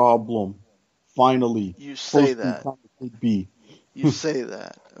kicking problem. Finally. You say that. You say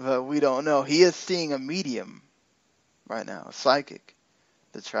that. But we don't know. He is seeing a medium right now, a psychic,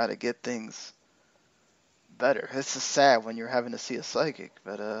 to try to get things better. It's just sad when you're having to see a psychic,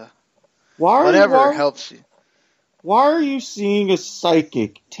 but whatever helps you. Why are you seeing a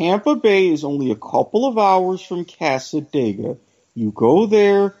psychic? Tampa Bay is only a couple of hours from Casadega. You go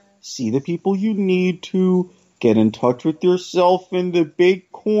there, see the people you need to, get in touch with yourself in the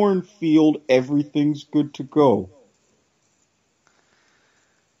big cornfield, everything's good to go.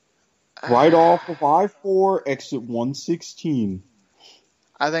 Right off of I-4, exit 116.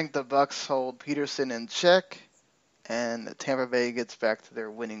 I think the Bucs hold Peterson in check, and Tampa Bay gets back to their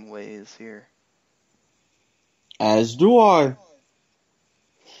winning ways here. As do I.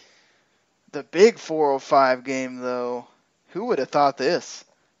 The big 405 game, though, who would have thought this?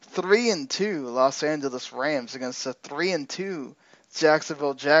 3-2 Los Angeles Rams against the 3-2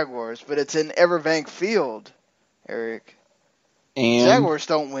 Jacksonville Jaguars, but it's in Everbank Field, Eric. And Jaguars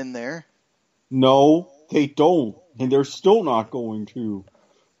don't win there. No, they don't, and they're still not going to.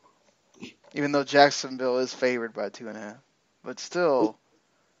 Even though Jacksonville is favored by 2.5, but still.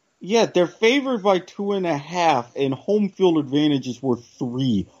 Yeah, they're favored by 2.5, and home field advantage is worth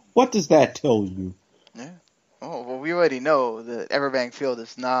 3. What does that tell you? Yeah. Oh, well, we already know that Everbank Field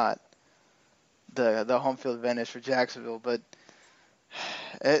is not the home field advantage for Jacksonville, but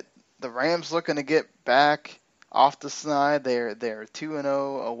the Rams looking to get back off the snide. They're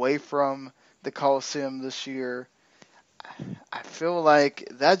 2-0 away from the Coliseum this year. I feel like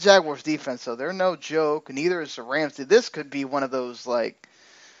that Jaguars defense, though, they're no joke. Neither is the Rams. This could be one of those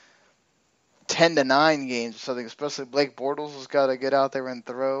 10-9 games or something. Especially Blake Bortles has got to get out there and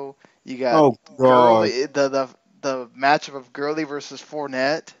throw. You got Gurley, the matchup of Gurley versus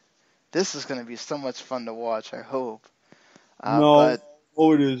Fournette. This is going to be so much fun to watch. I hope. No,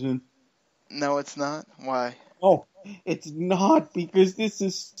 it isn't. No, it's not. Why? Oh, it's not, because this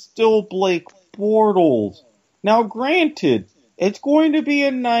is still Blake Bortles. Now, granted, it's going to be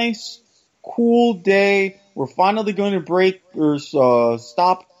a nice, cool day. We're finally going to break or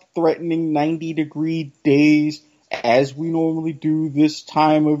stop threatening 90-degree days as we normally do this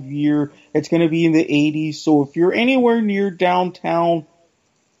time of year. It's going to be in the 80s, so if you're anywhere near downtown,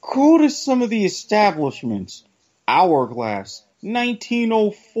 go to some of the establishments. Hourglass,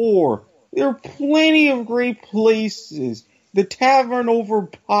 1904. There are plenty of great places. The tavern over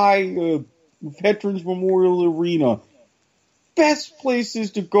by Veterans Memorial Arena. Best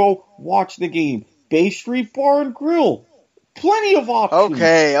places to go watch the game. Bay Street Bar and Grill. Plenty of options.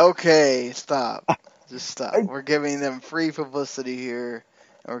 Okay, stop. Just stop. We're giving them free publicity here,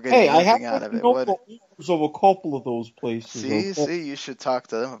 and we're getting nothing out of it. The owners of a couple of those places. See, you should talk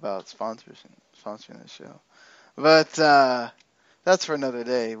to them about sponsoring the show. But that's for another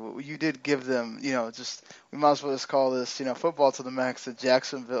day. You did give them, we might as well just call this, football to the max at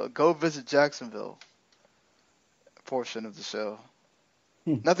Jacksonville. Go visit Jacksonville portion of the show.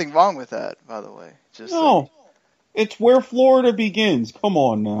 Nothing wrong with that, by the way. It's where Florida begins. Come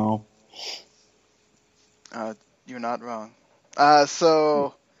on now. You're not wrong.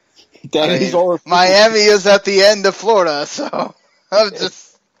 So Miami is at the end of Florida, so I'm just.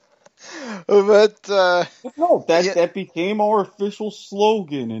 But that became our official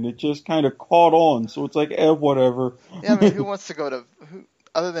slogan, and it just kind of caught on. So it's like, whatever. Yeah, I mean, who wants to go to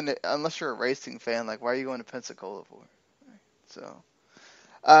other than unless you're a racing fan? Like, why are you going to Pensacola for? So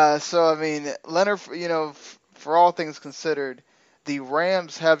I mean, Leonard, for all things considered, the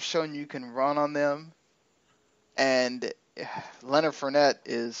Rams have shown you can run on them, and Leonard Fournette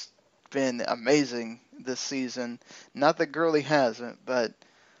has been amazing this season. Not that Gurley hasn't, but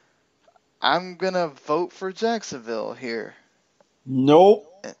I'm going to vote for Jacksonville here. Nope.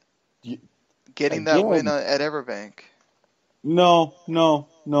 Getting that win at Everbank. No.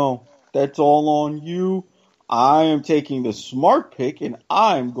 That's all on you. I am taking the smart pick, and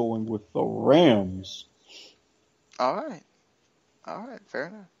I'm going with the Rams. All right, fair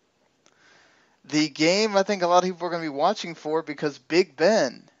enough. The game I think a lot of people are going to be watching for because Big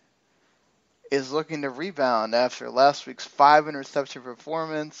Ben is looking to rebound after last week's 5-interception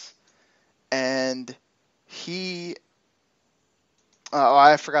performance. And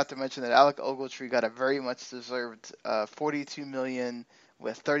I forgot to mention that Alec Ogletree got a very much deserved $42 million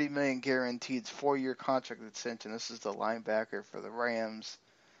with $30 million guaranteed 4-year contract extension. This is the linebacker for the Rams,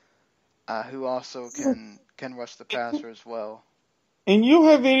 who also can rush the passer as well. And you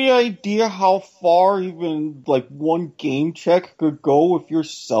have any idea how far even one game check could go if you're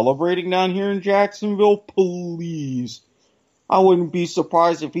celebrating down here in Jacksonville? Please. I wouldn't be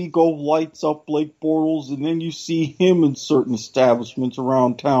surprised if he lights up Blake Bortles and then you see him in certain establishments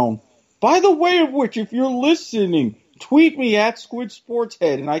around town. By the way of which, if you're listening, tweet me at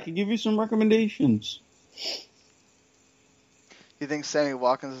SquidSportsHead and I can give you some recommendations. You think Sammy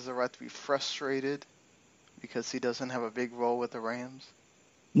Watkins has a right to be frustrated because he doesn't have a big role with the Rams?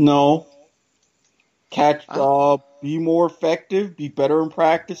 No. Be more effective, be better in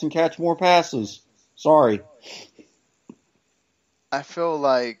practice, and catch more passes. Sorry. I feel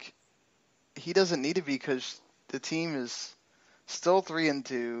like he doesn't need to be because the team is still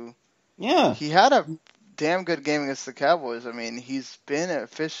 3-2. Yeah. He had a damn good game against the Cowboys. I mean, he's been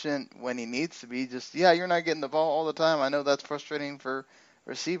efficient when he needs to be. You're not getting the ball all the time. I know that's frustrating for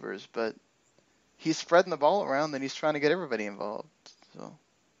receivers, but he's spreading the ball around and he's trying to get everybody involved. So.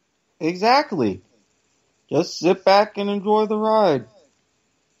 Exactly. Just sit back and enjoy the ride.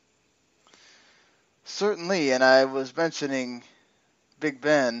 Certainly, and I was mentioning Big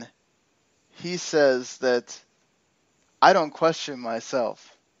Ben. He says that I don't question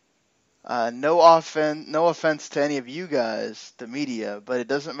myself. No offense to any of you guys, the media, but it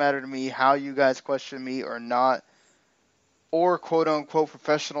doesn't matter to me how you guys question me or not, or quote-unquote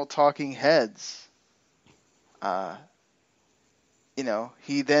professional talking heads.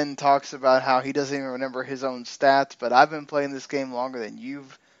 He then talks about how he doesn't even remember his own stats, but I've been playing this game longer than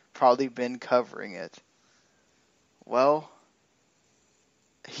you've probably been covering it. Well,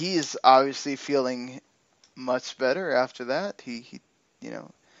 he is obviously feeling much better after that.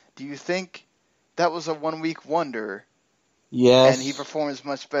 Do you think that was a 1-week wonder? Yes. And he performs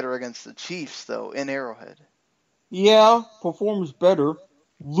much better against the Chiefs, though, in Arrowhead. Yeah, performs better.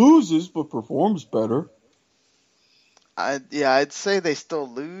 Loses, but performs better. I'd say they still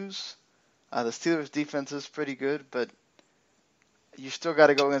lose. The Steelers' defense is pretty good, but you still got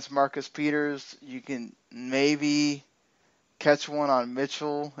to go against Marcus Peters. You can maybe catch one on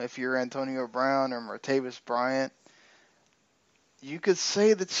Mitchell if you're Antonio Brown or Martavis Bryant. You could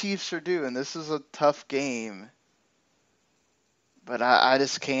say the Chiefs are due, and this is a tough game. But I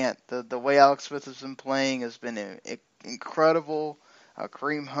just can't. The way Alex Smith has been playing has been incredible.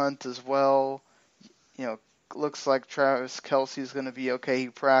 Kareem Hunt as well. Looks like Travis Kelce's going to be okay. He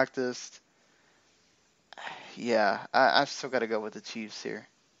practiced. Yeah, I've still got to go with the Chiefs here.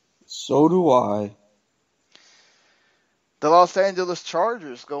 So do I. The Los Angeles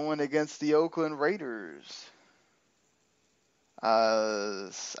Chargers going against the Oakland Raiders.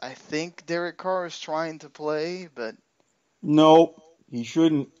 I think Derek Carr is trying to play, but Nope, he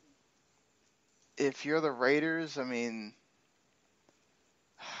shouldn't. if you're the Raiders, I mean,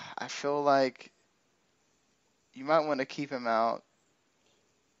 I feel like you might want to keep him out.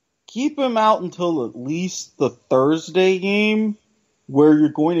 Keep him out until at least the Thursday game, where you're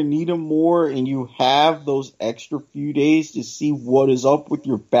going to need him more and you have those extra few days to see what is up with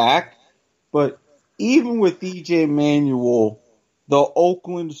your back. But even with EJ Manuel, the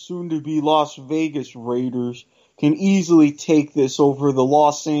Oakland, soon-to-be Las Vegas Raiders can easily take this over the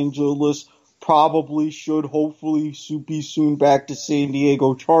Los Angeles, probably should hopefully be soon back to San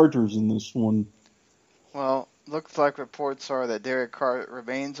Diego Chargers in this one. Well, looks like reports are that Derek Carr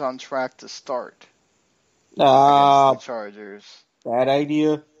remains on track to start against the Chargers. Bad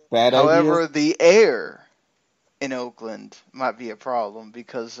idea. However, the air in Oakland might be a problem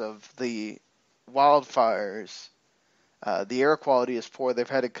because of the wildfires. The air quality is poor. They've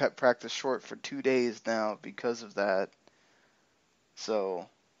had to cut practice short for 2 days now because of that. So,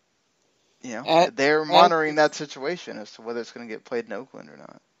 they're monitoring that situation as to whether it's going to get played in Oakland or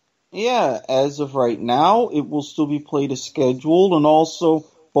not. Yeah, as of right now, it will still be played as scheduled, and also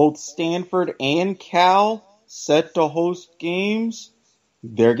both Stanford and Cal set to host games.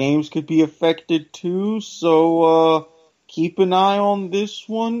 Their games could be affected too, so keep an eye on this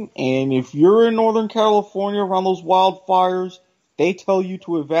one. And if you're in Northern California around those wildfires, they tell you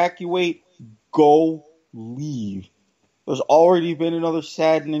to evacuate, go leave. There's already been another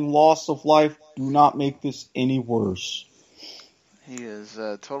saddening loss of life. Do not make this any worse. He is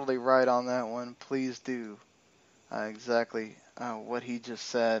totally right on that one. Please do exactly what he just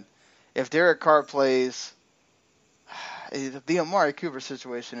said. If Derek Carr plays, the Amari Cooper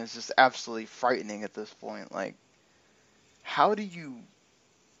situation is just absolutely frightening at this point. Like, how do you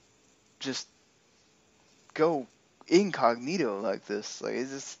just go incognito like this? Like,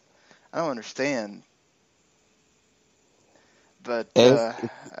 it's just, I don't understand. But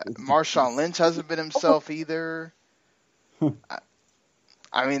Marshawn Lynch hasn't been himself either.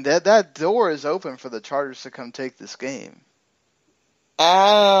 I mean, that door is open for the Chargers to come take this game.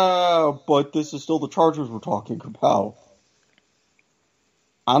 But this is still the Chargers we're talking about.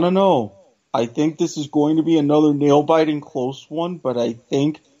 I don't know. I think this is going to be another nail-biting close one, but I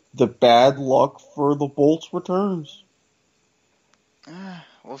think the bad luck for the Bolts returns.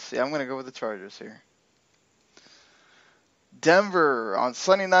 We'll see. I'm going to go with the Chargers here. Denver on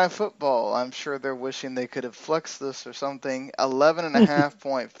Sunday Night Football. I'm sure they're wishing they could have flexed this or something.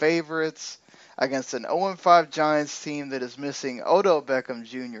 11.5-point favorites against an 0-5 Giants team that is missing Odell Beckham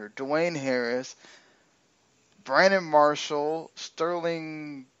Jr., Dwayne Harris, Brandon Marshall,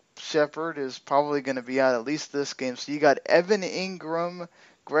 Sterling Shepard is probably going to be out at least this game. So you got Evan Ingram,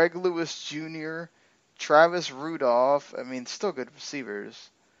 Greg Lewis Jr., Travis Rudolph. I mean, still good receivers,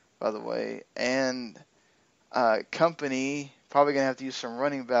 by the way. And Company, probably going to have to use some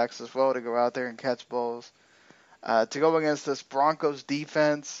running backs as well to go out there and catch balls. To go against this Broncos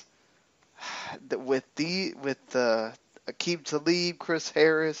defense with Aqib Talib, Chris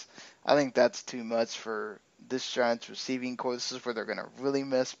Harris, I think that's too much for this Giants receiving corps. This is where they're going to really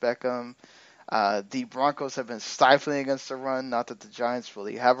miss Beckham. The Broncos have been stifling against the run, not that the Giants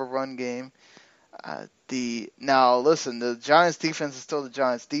really have a run game. Now, listen, the Giants defense is still the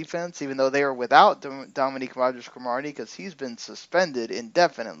Giants defense, even though they are without Dominique Rodgers-Cromartie because he's been suspended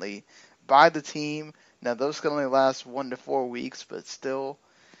indefinitely by the team. Now, those can only last 1 to 4 weeks, but still.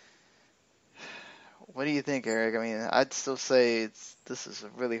 What do you think, Eric? I mean, I'd still say this is a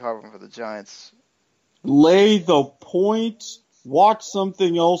really hard one for the Giants. Lay the points. Watch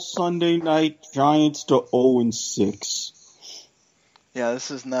something else Sunday night. Giants to 0-6. Yeah,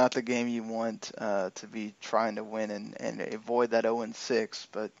 this is not the game you want to be trying to win and avoid that 0-6.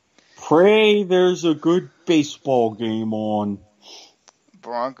 But pray there's a good baseball game on.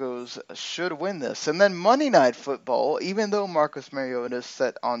 Broncos should win this. And then Monday Night Football, even though Marcus Mariota is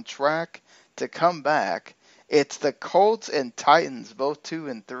set on track to come back, it's the Colts and Titans, both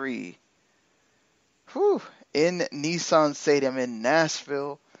 2-3. Whew. In Nissan Stadium in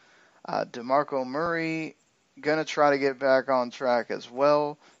Nashville. DeMarco Murray going to try to get back on track as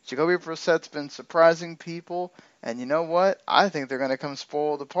well. Jacoby Brissett's been surprising people. And you know what? I think they're going to come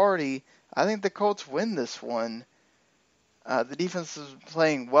spoil the party. I think the Colts win this one. The defense is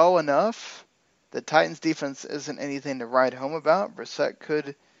playing well enough. The Titans defense isn't anything to write home about. Brissett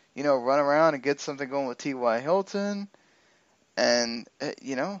could, run around and get something going with T.Y. Hilton. And,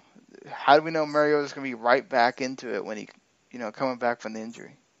 how do we know Mariota's going to be right back into it when he, coming back from the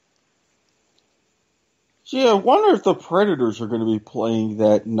injury? Yeah, I wonder if the Predators are going to be playing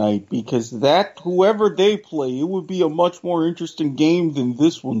that night, because whoever they play, it would be a much more interesting game than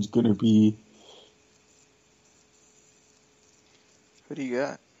this one's going to be. Who do you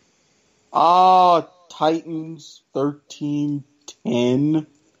got? Titans 13-10. 13-10.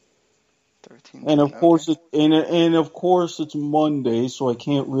 And of course it's Monday, so I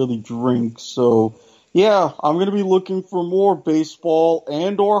can't really drink. So yeah, I'm going to be looking for more baseball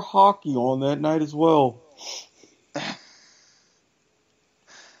and or hockey on that night as well.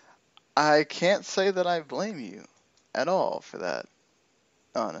 I can't say that I blame you at all for that,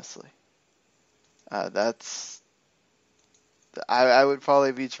 honestly. I would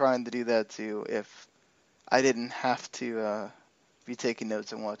probably be trying to do that too if I didn't have to be taking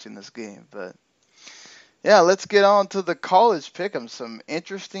notes and watching this game. But yeah, let's get on to the college pick'em. Some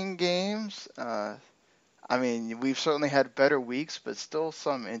interesting games. We've certainly had better weeks, but still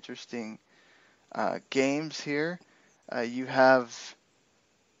some interesting games here. You have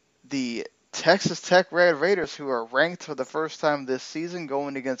the Texas Tech Red Raiders, who are ranked for the first time this season,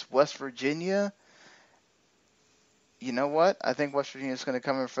 going against West Virginia. You know what? I think West Virginia is going to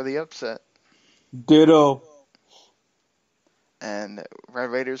come in for the upset. Ditto. And Red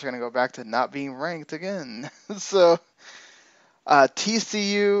Raiders are going to go back to not being ranked again. So,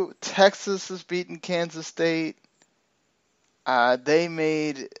 TCU, Texas has beaten Kansas State. I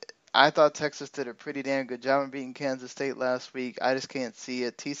thought Texas did a pretty damn good job of beating Kansas State last week. I just can't see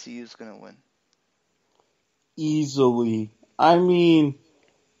it. TCU's going to win. Easily.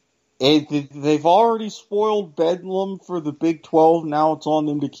 They've already spoiled Bedlam for the Big 12. Now it's on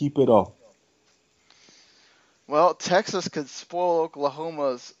them to keep it up. Well, Texas could spoil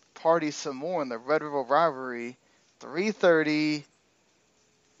Oklahoma's party some more in the Red River rivalry. 3:30.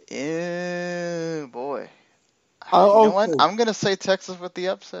 Boy. You know what? I'm going to say Texas with the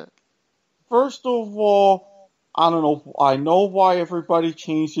upset. First of all, I don't know. I know why everybody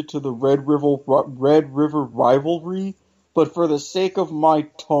changed it to the Red River rivalry, but for the sake of my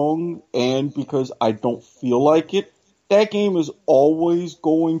tongue and because I don't feel like it, that game is always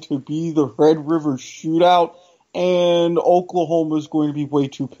going to be the Red River shootout, and Oklahoma is going to be way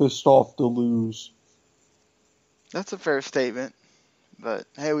too pissed off to lose. That's a fair statement. But,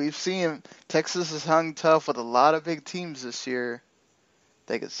 hey, we've seen Texas has hung tough with a lot of big teams this year.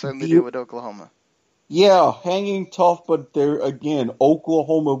 They could certainly do it with Oklahoma. Yeah, hanging tough, but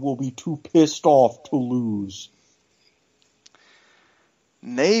Oklahoma will be too pissed off to lose.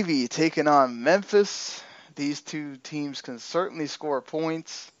 Navy taking on Memphis. These two teams can certainly score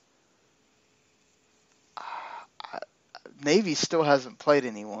points. Navy still hasn't played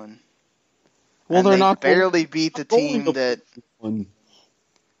anyone. Well, they barely beat the team that...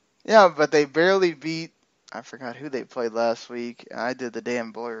 Yeah, but they barely beat... I forgot who they played last week. I did the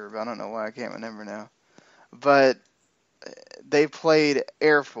damn blurb. I don't know why I can't remember now. But they played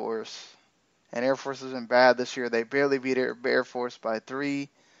Air Force. And Air Force has been bad this year. They barely beat Air Force by 3.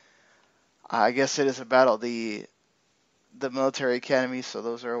 I guess it is a battle the military academy, so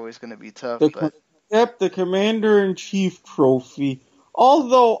those are always going to be tough. The Commander-in-Chief trophy.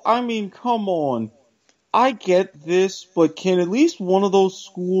 Although, come on. I get this, but can at least one of those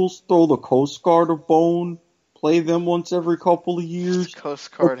schools throw the Coast Guard a bone? Play them once every couple of years? Does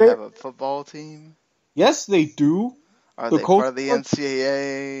Coast Guard have a football team? Yes, they do. Are they part of the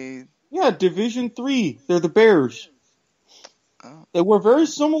NCAA? Yeah, Division III. They're the Bears. Oh. They were very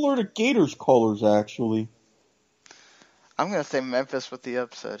similar to Gators colors, actually. I'm going to say Memphis with the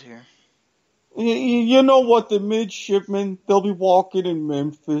upset here. You know what? The midshipmen, they'll be walking in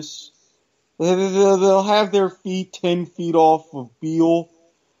Memphis. They'll have their feet 10 feet off of Beal.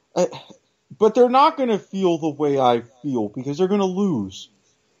 But they're not going to feel the way I feel because they're going to lose.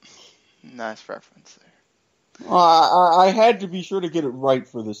 Nice reference there. I had to be sure to get it right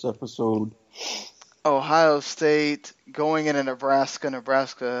for this episode. Ohio State going into Nebraska.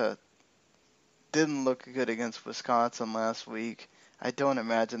 Nebraska didn't look good against Wisconsin last week. I don't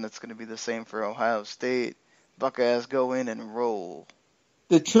imagine that's going to be the same for Ohio State. Buckeyes go in and roll.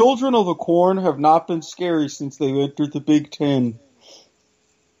 The children of the corn have not been scary since they entered the Big Ten.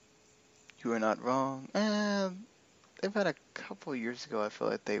 You are not wrong. They've had a couple years ago, I feel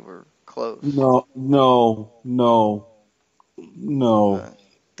like they were close. No.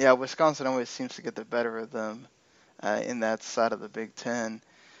 Yeah, Wisconsin always seems to get the better of them in that side of the Big Ten.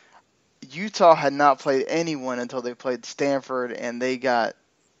 Utah had not played anyone until they played Stanford, and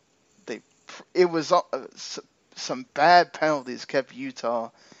some bad penalties kept Utah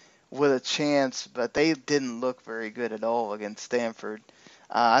with a chance, but they didn't look very good at all against Stanford.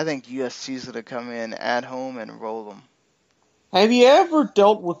 I think USC's going to come in at home and roll them. Have you ever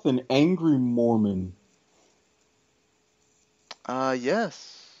dealt with an angry Mormon?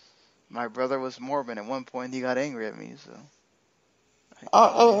 Yes. My brother was Mormon. At one point, he got angry at me, so.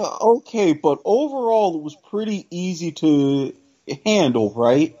 Okay, but overall it was pretty easy to handle,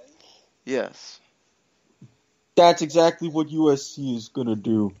 right? Yes. That's exactly what USC is going to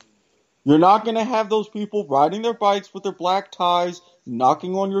do. You're not going to have those people riding their bikes with their black ties,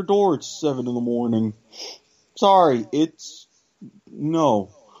 knocking on your door at 7 in the morning. Sorry, no.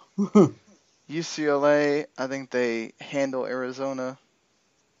 UCLA, I think they handle Arizona.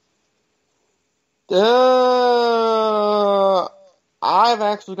 I've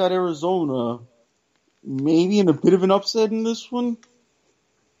actually got Arizona maybe in a bit of an upset in this one.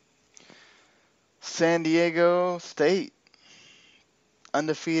 San Diego State,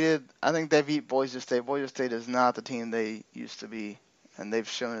 undefeated. I think they beat Boise State. Boise State is not the team they used to be, and they've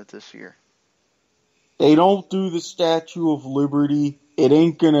shown it this year. They don't do the Statue of Liberty. It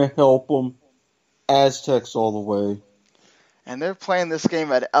ain't going to help them. Aztecs all the way. And they're playing this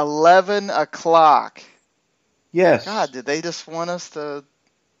game at 11 o'clock. Yes. God, did they just want us to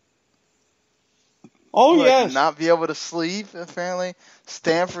yes. not be able to sleep, apparently?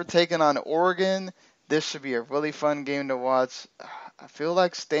 Stanford taking on Oregon. This should be a really fun game to watch. I feel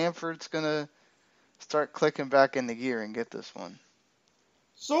like Stanford's going to start clicking back into gear and get this one.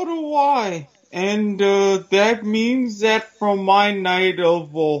 So do I. And that means that from my night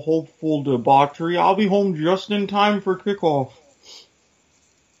of hopeful debauchery, I'll be home just in time for kickoff.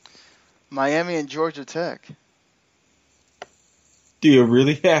 Miami and Georgia Tech. Do you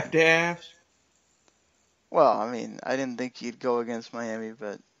really have to ask? Well, I mean, I didn't think you'd go against Miami,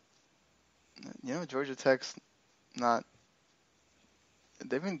 but, Georgia Tech's not...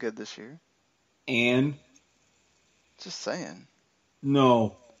 They've been good this year. And? Just saying.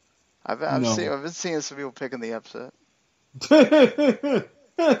 No. I've been seeing some people picking the upset.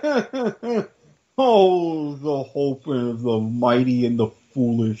 Oh, the hope of the mighty and the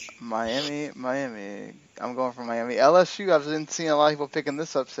foolish. Miami. I'm going for Miami. LSU, I've been seeing a lot of people picking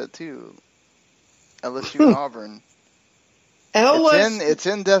this upset too. LSU and Auburn. It's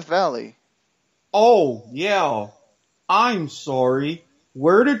in Death Valley. Oh, yeah. I'm sorry.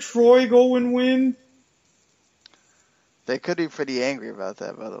 Where did Troy go and win? They could be pretty angry about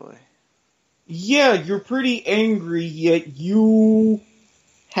that, by the way. Yeah, you're pretty angry, yet you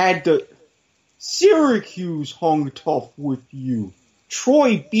had to... Syracuse hung tough with you.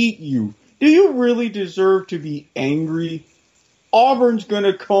 Troy beat you. Do you really deserve to be angry? Auburn's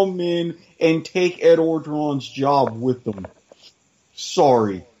gonna come in and take Ed Orgeron's job with them.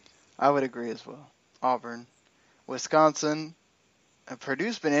 Sorry. I would agree as well. Auburn. Wisconsin.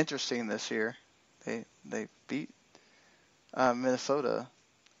 Purdue's been interesting this year. They beat Minnesota.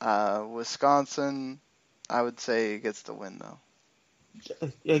 Wisconsin, I would say, gets the win, though.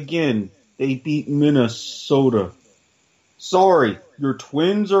 Again, they beat Minnesota. Sorry, your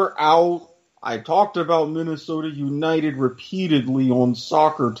Twins are out. I talked about Minnesota United repeatedly on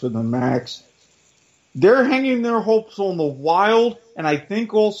Soccer to the Max. They're hanging their hopes on the Wild, and I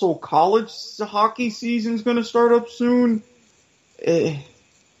think also college hockey season's going to start up soon.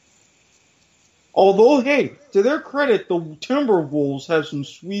 Although, hey, to their credit, the Timberwolves have some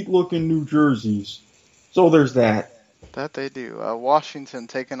sweet-looking New Jerseys. So there's that. That they do. Washington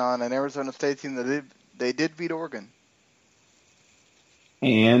taking on an Arizona State team that they did beat Oregon.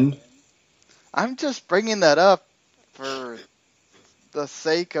 And? I'm just bringing that up for the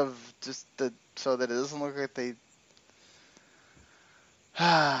sake of just so that it doesn't look like they...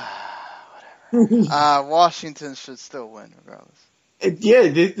 Whatever. Washington should still win, regardless. Yeah,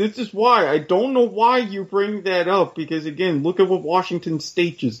 this is why. I don't know why you bring that up, because, again, look at what Washington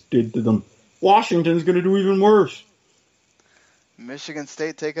State just did to them. Washington's going to do even worse. Michigan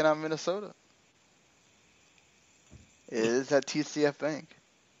State taking on Minnesota. It is at TCF Bank.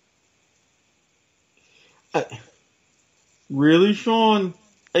 Really, Sean?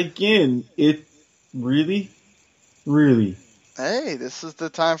 Again, really? Hey, this is the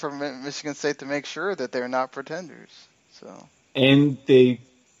time for Michigan State to make sure that they're not pretenders. So. And they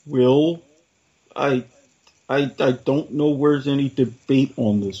will. I don't know where's any debate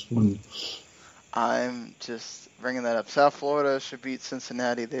on this one. I'm just bringing that up. South Florida should beat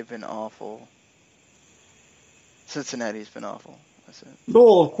Cincinnati. They've been awful. Cincinnati's been awful. That's it.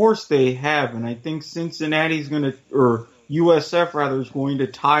 Well, of course they have, and I think Cincinnati's or USF rather, is going to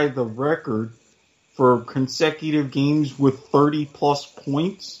tie the record for consecutive games with 30-plus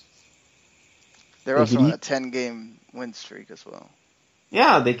points. They're also on a 10-game win streak as well.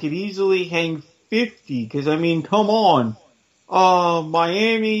 Yeah, they could easily hang 50, because, I mean, come on.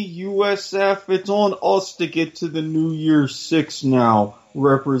 Miami, USF, it's on us to get to the New Year's 6 now,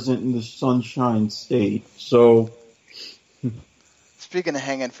 representing the Sunshine State. So, Speaking of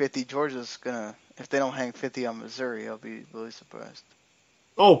hanging 50, Georgia's gonna, if they don't hang 50 on Missouri, I'll be really surprised.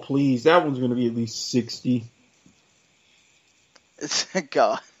 oh please, that one's gonna be at least 60. It's,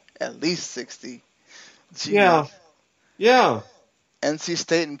 God, at least 60. Jeez. Yeah. Yeah. NC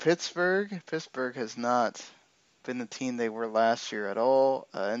State and Pittsburgh. Pittsburgh has not been the team they were last year at all.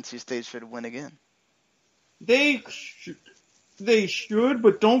 NC State should win again. They should,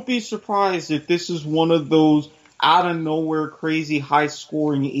 but don't be surprised if this is one of those out of nowhere crazy high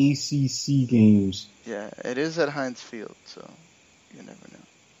scoring ACC games. Yeah, it is at Heinz Field, so you never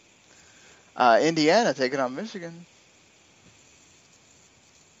know. Indiana taking on Michigan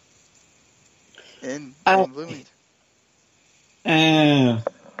in Bloomington.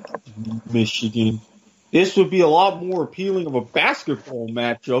 Michigan. This would be a lot more appealing of a basketball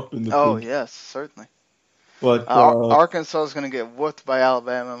matchup in the Big. Yes, certainly. But Arkansas is going to get whooped by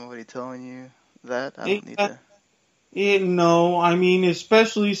Alabama. I'm already telling you that. I don't need to. No, I mean,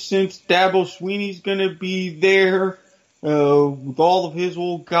 especially since Dabo Swinney's going to be there with all of his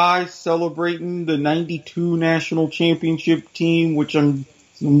old guys celebrating the 92 national championship team, which I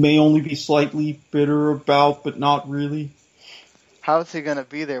may only be slightly bitter about, but not really. How is he going to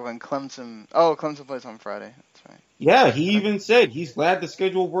be there when Clemson... Oh, Clemson plays on Friday. That's right. Yeah, he even said he's glad the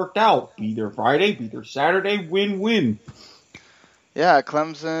schedule worked out. Be there Friday, be there Saturday, win-win. Yeah,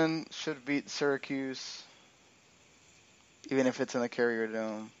 Clemson should beat Syracuse, even if it's in the Carrier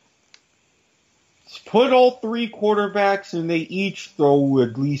Dome. Put all three quarterbacks and they each throw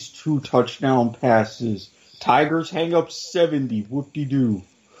at least 2 touchdown passes. Tigers hang up 70. Whoop-de-doo.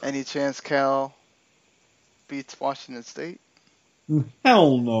 Any chance Cal beats Washington State?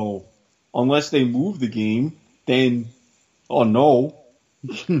 Hell no. Unless they move the game, then, oh no.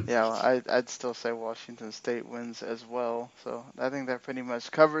 Yeah, I'd still say Washington State wins as well. So I think that pretty much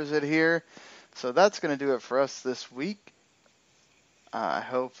covers it here. So that's going to do it for us this week. I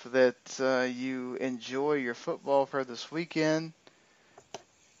hope that you enjoy your football for this weekend.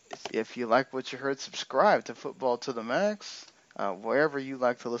 If you like what you heard, subscribe to Football to the Max. Wherever you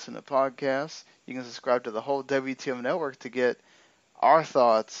like to listen to podcasts, you can subscribe to the whole WTM network to get our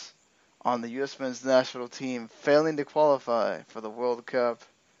thoughts on the U.S. men's national team failing to qualify for the World Cup.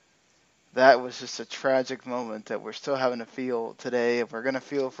 That was just a tragic moment that we're still having to feel today, and we're going to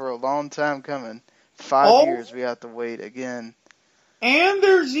feel for a long time coming. 5 years we have to wait again. And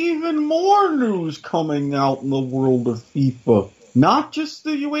there's even more news coming out in the world of FIFA. Not just the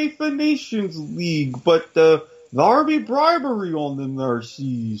UEFA Nations League, but the RB bribery on the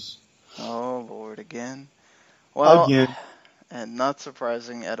Narcissus. Oh, Lord, again? Well, again. And not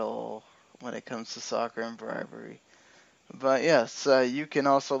surprising at all when it comes to soccer and bribery. But yes, you can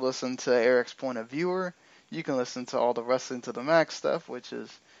also listen to Erik's Point of Viewer. You can listen to all the Wrestling to the Max stuff, which is,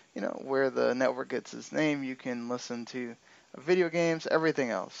 where the network gets its name. You can listen to video games, everything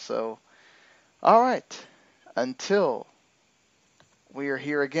else. So, all right. Until we are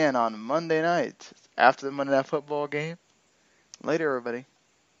here again on Monday night after the Monday Night Football game. Later, everybody.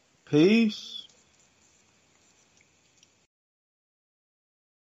 Peace.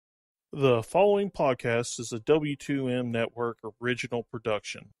 The following podcast is a W2M Network original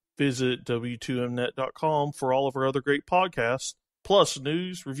production. Visit W2Mnet.com for all of our other great podcasts, plus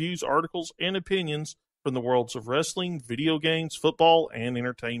news, reviews, articles, and opinions from the worlds of wrestling, video games, football, and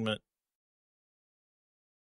entertainment.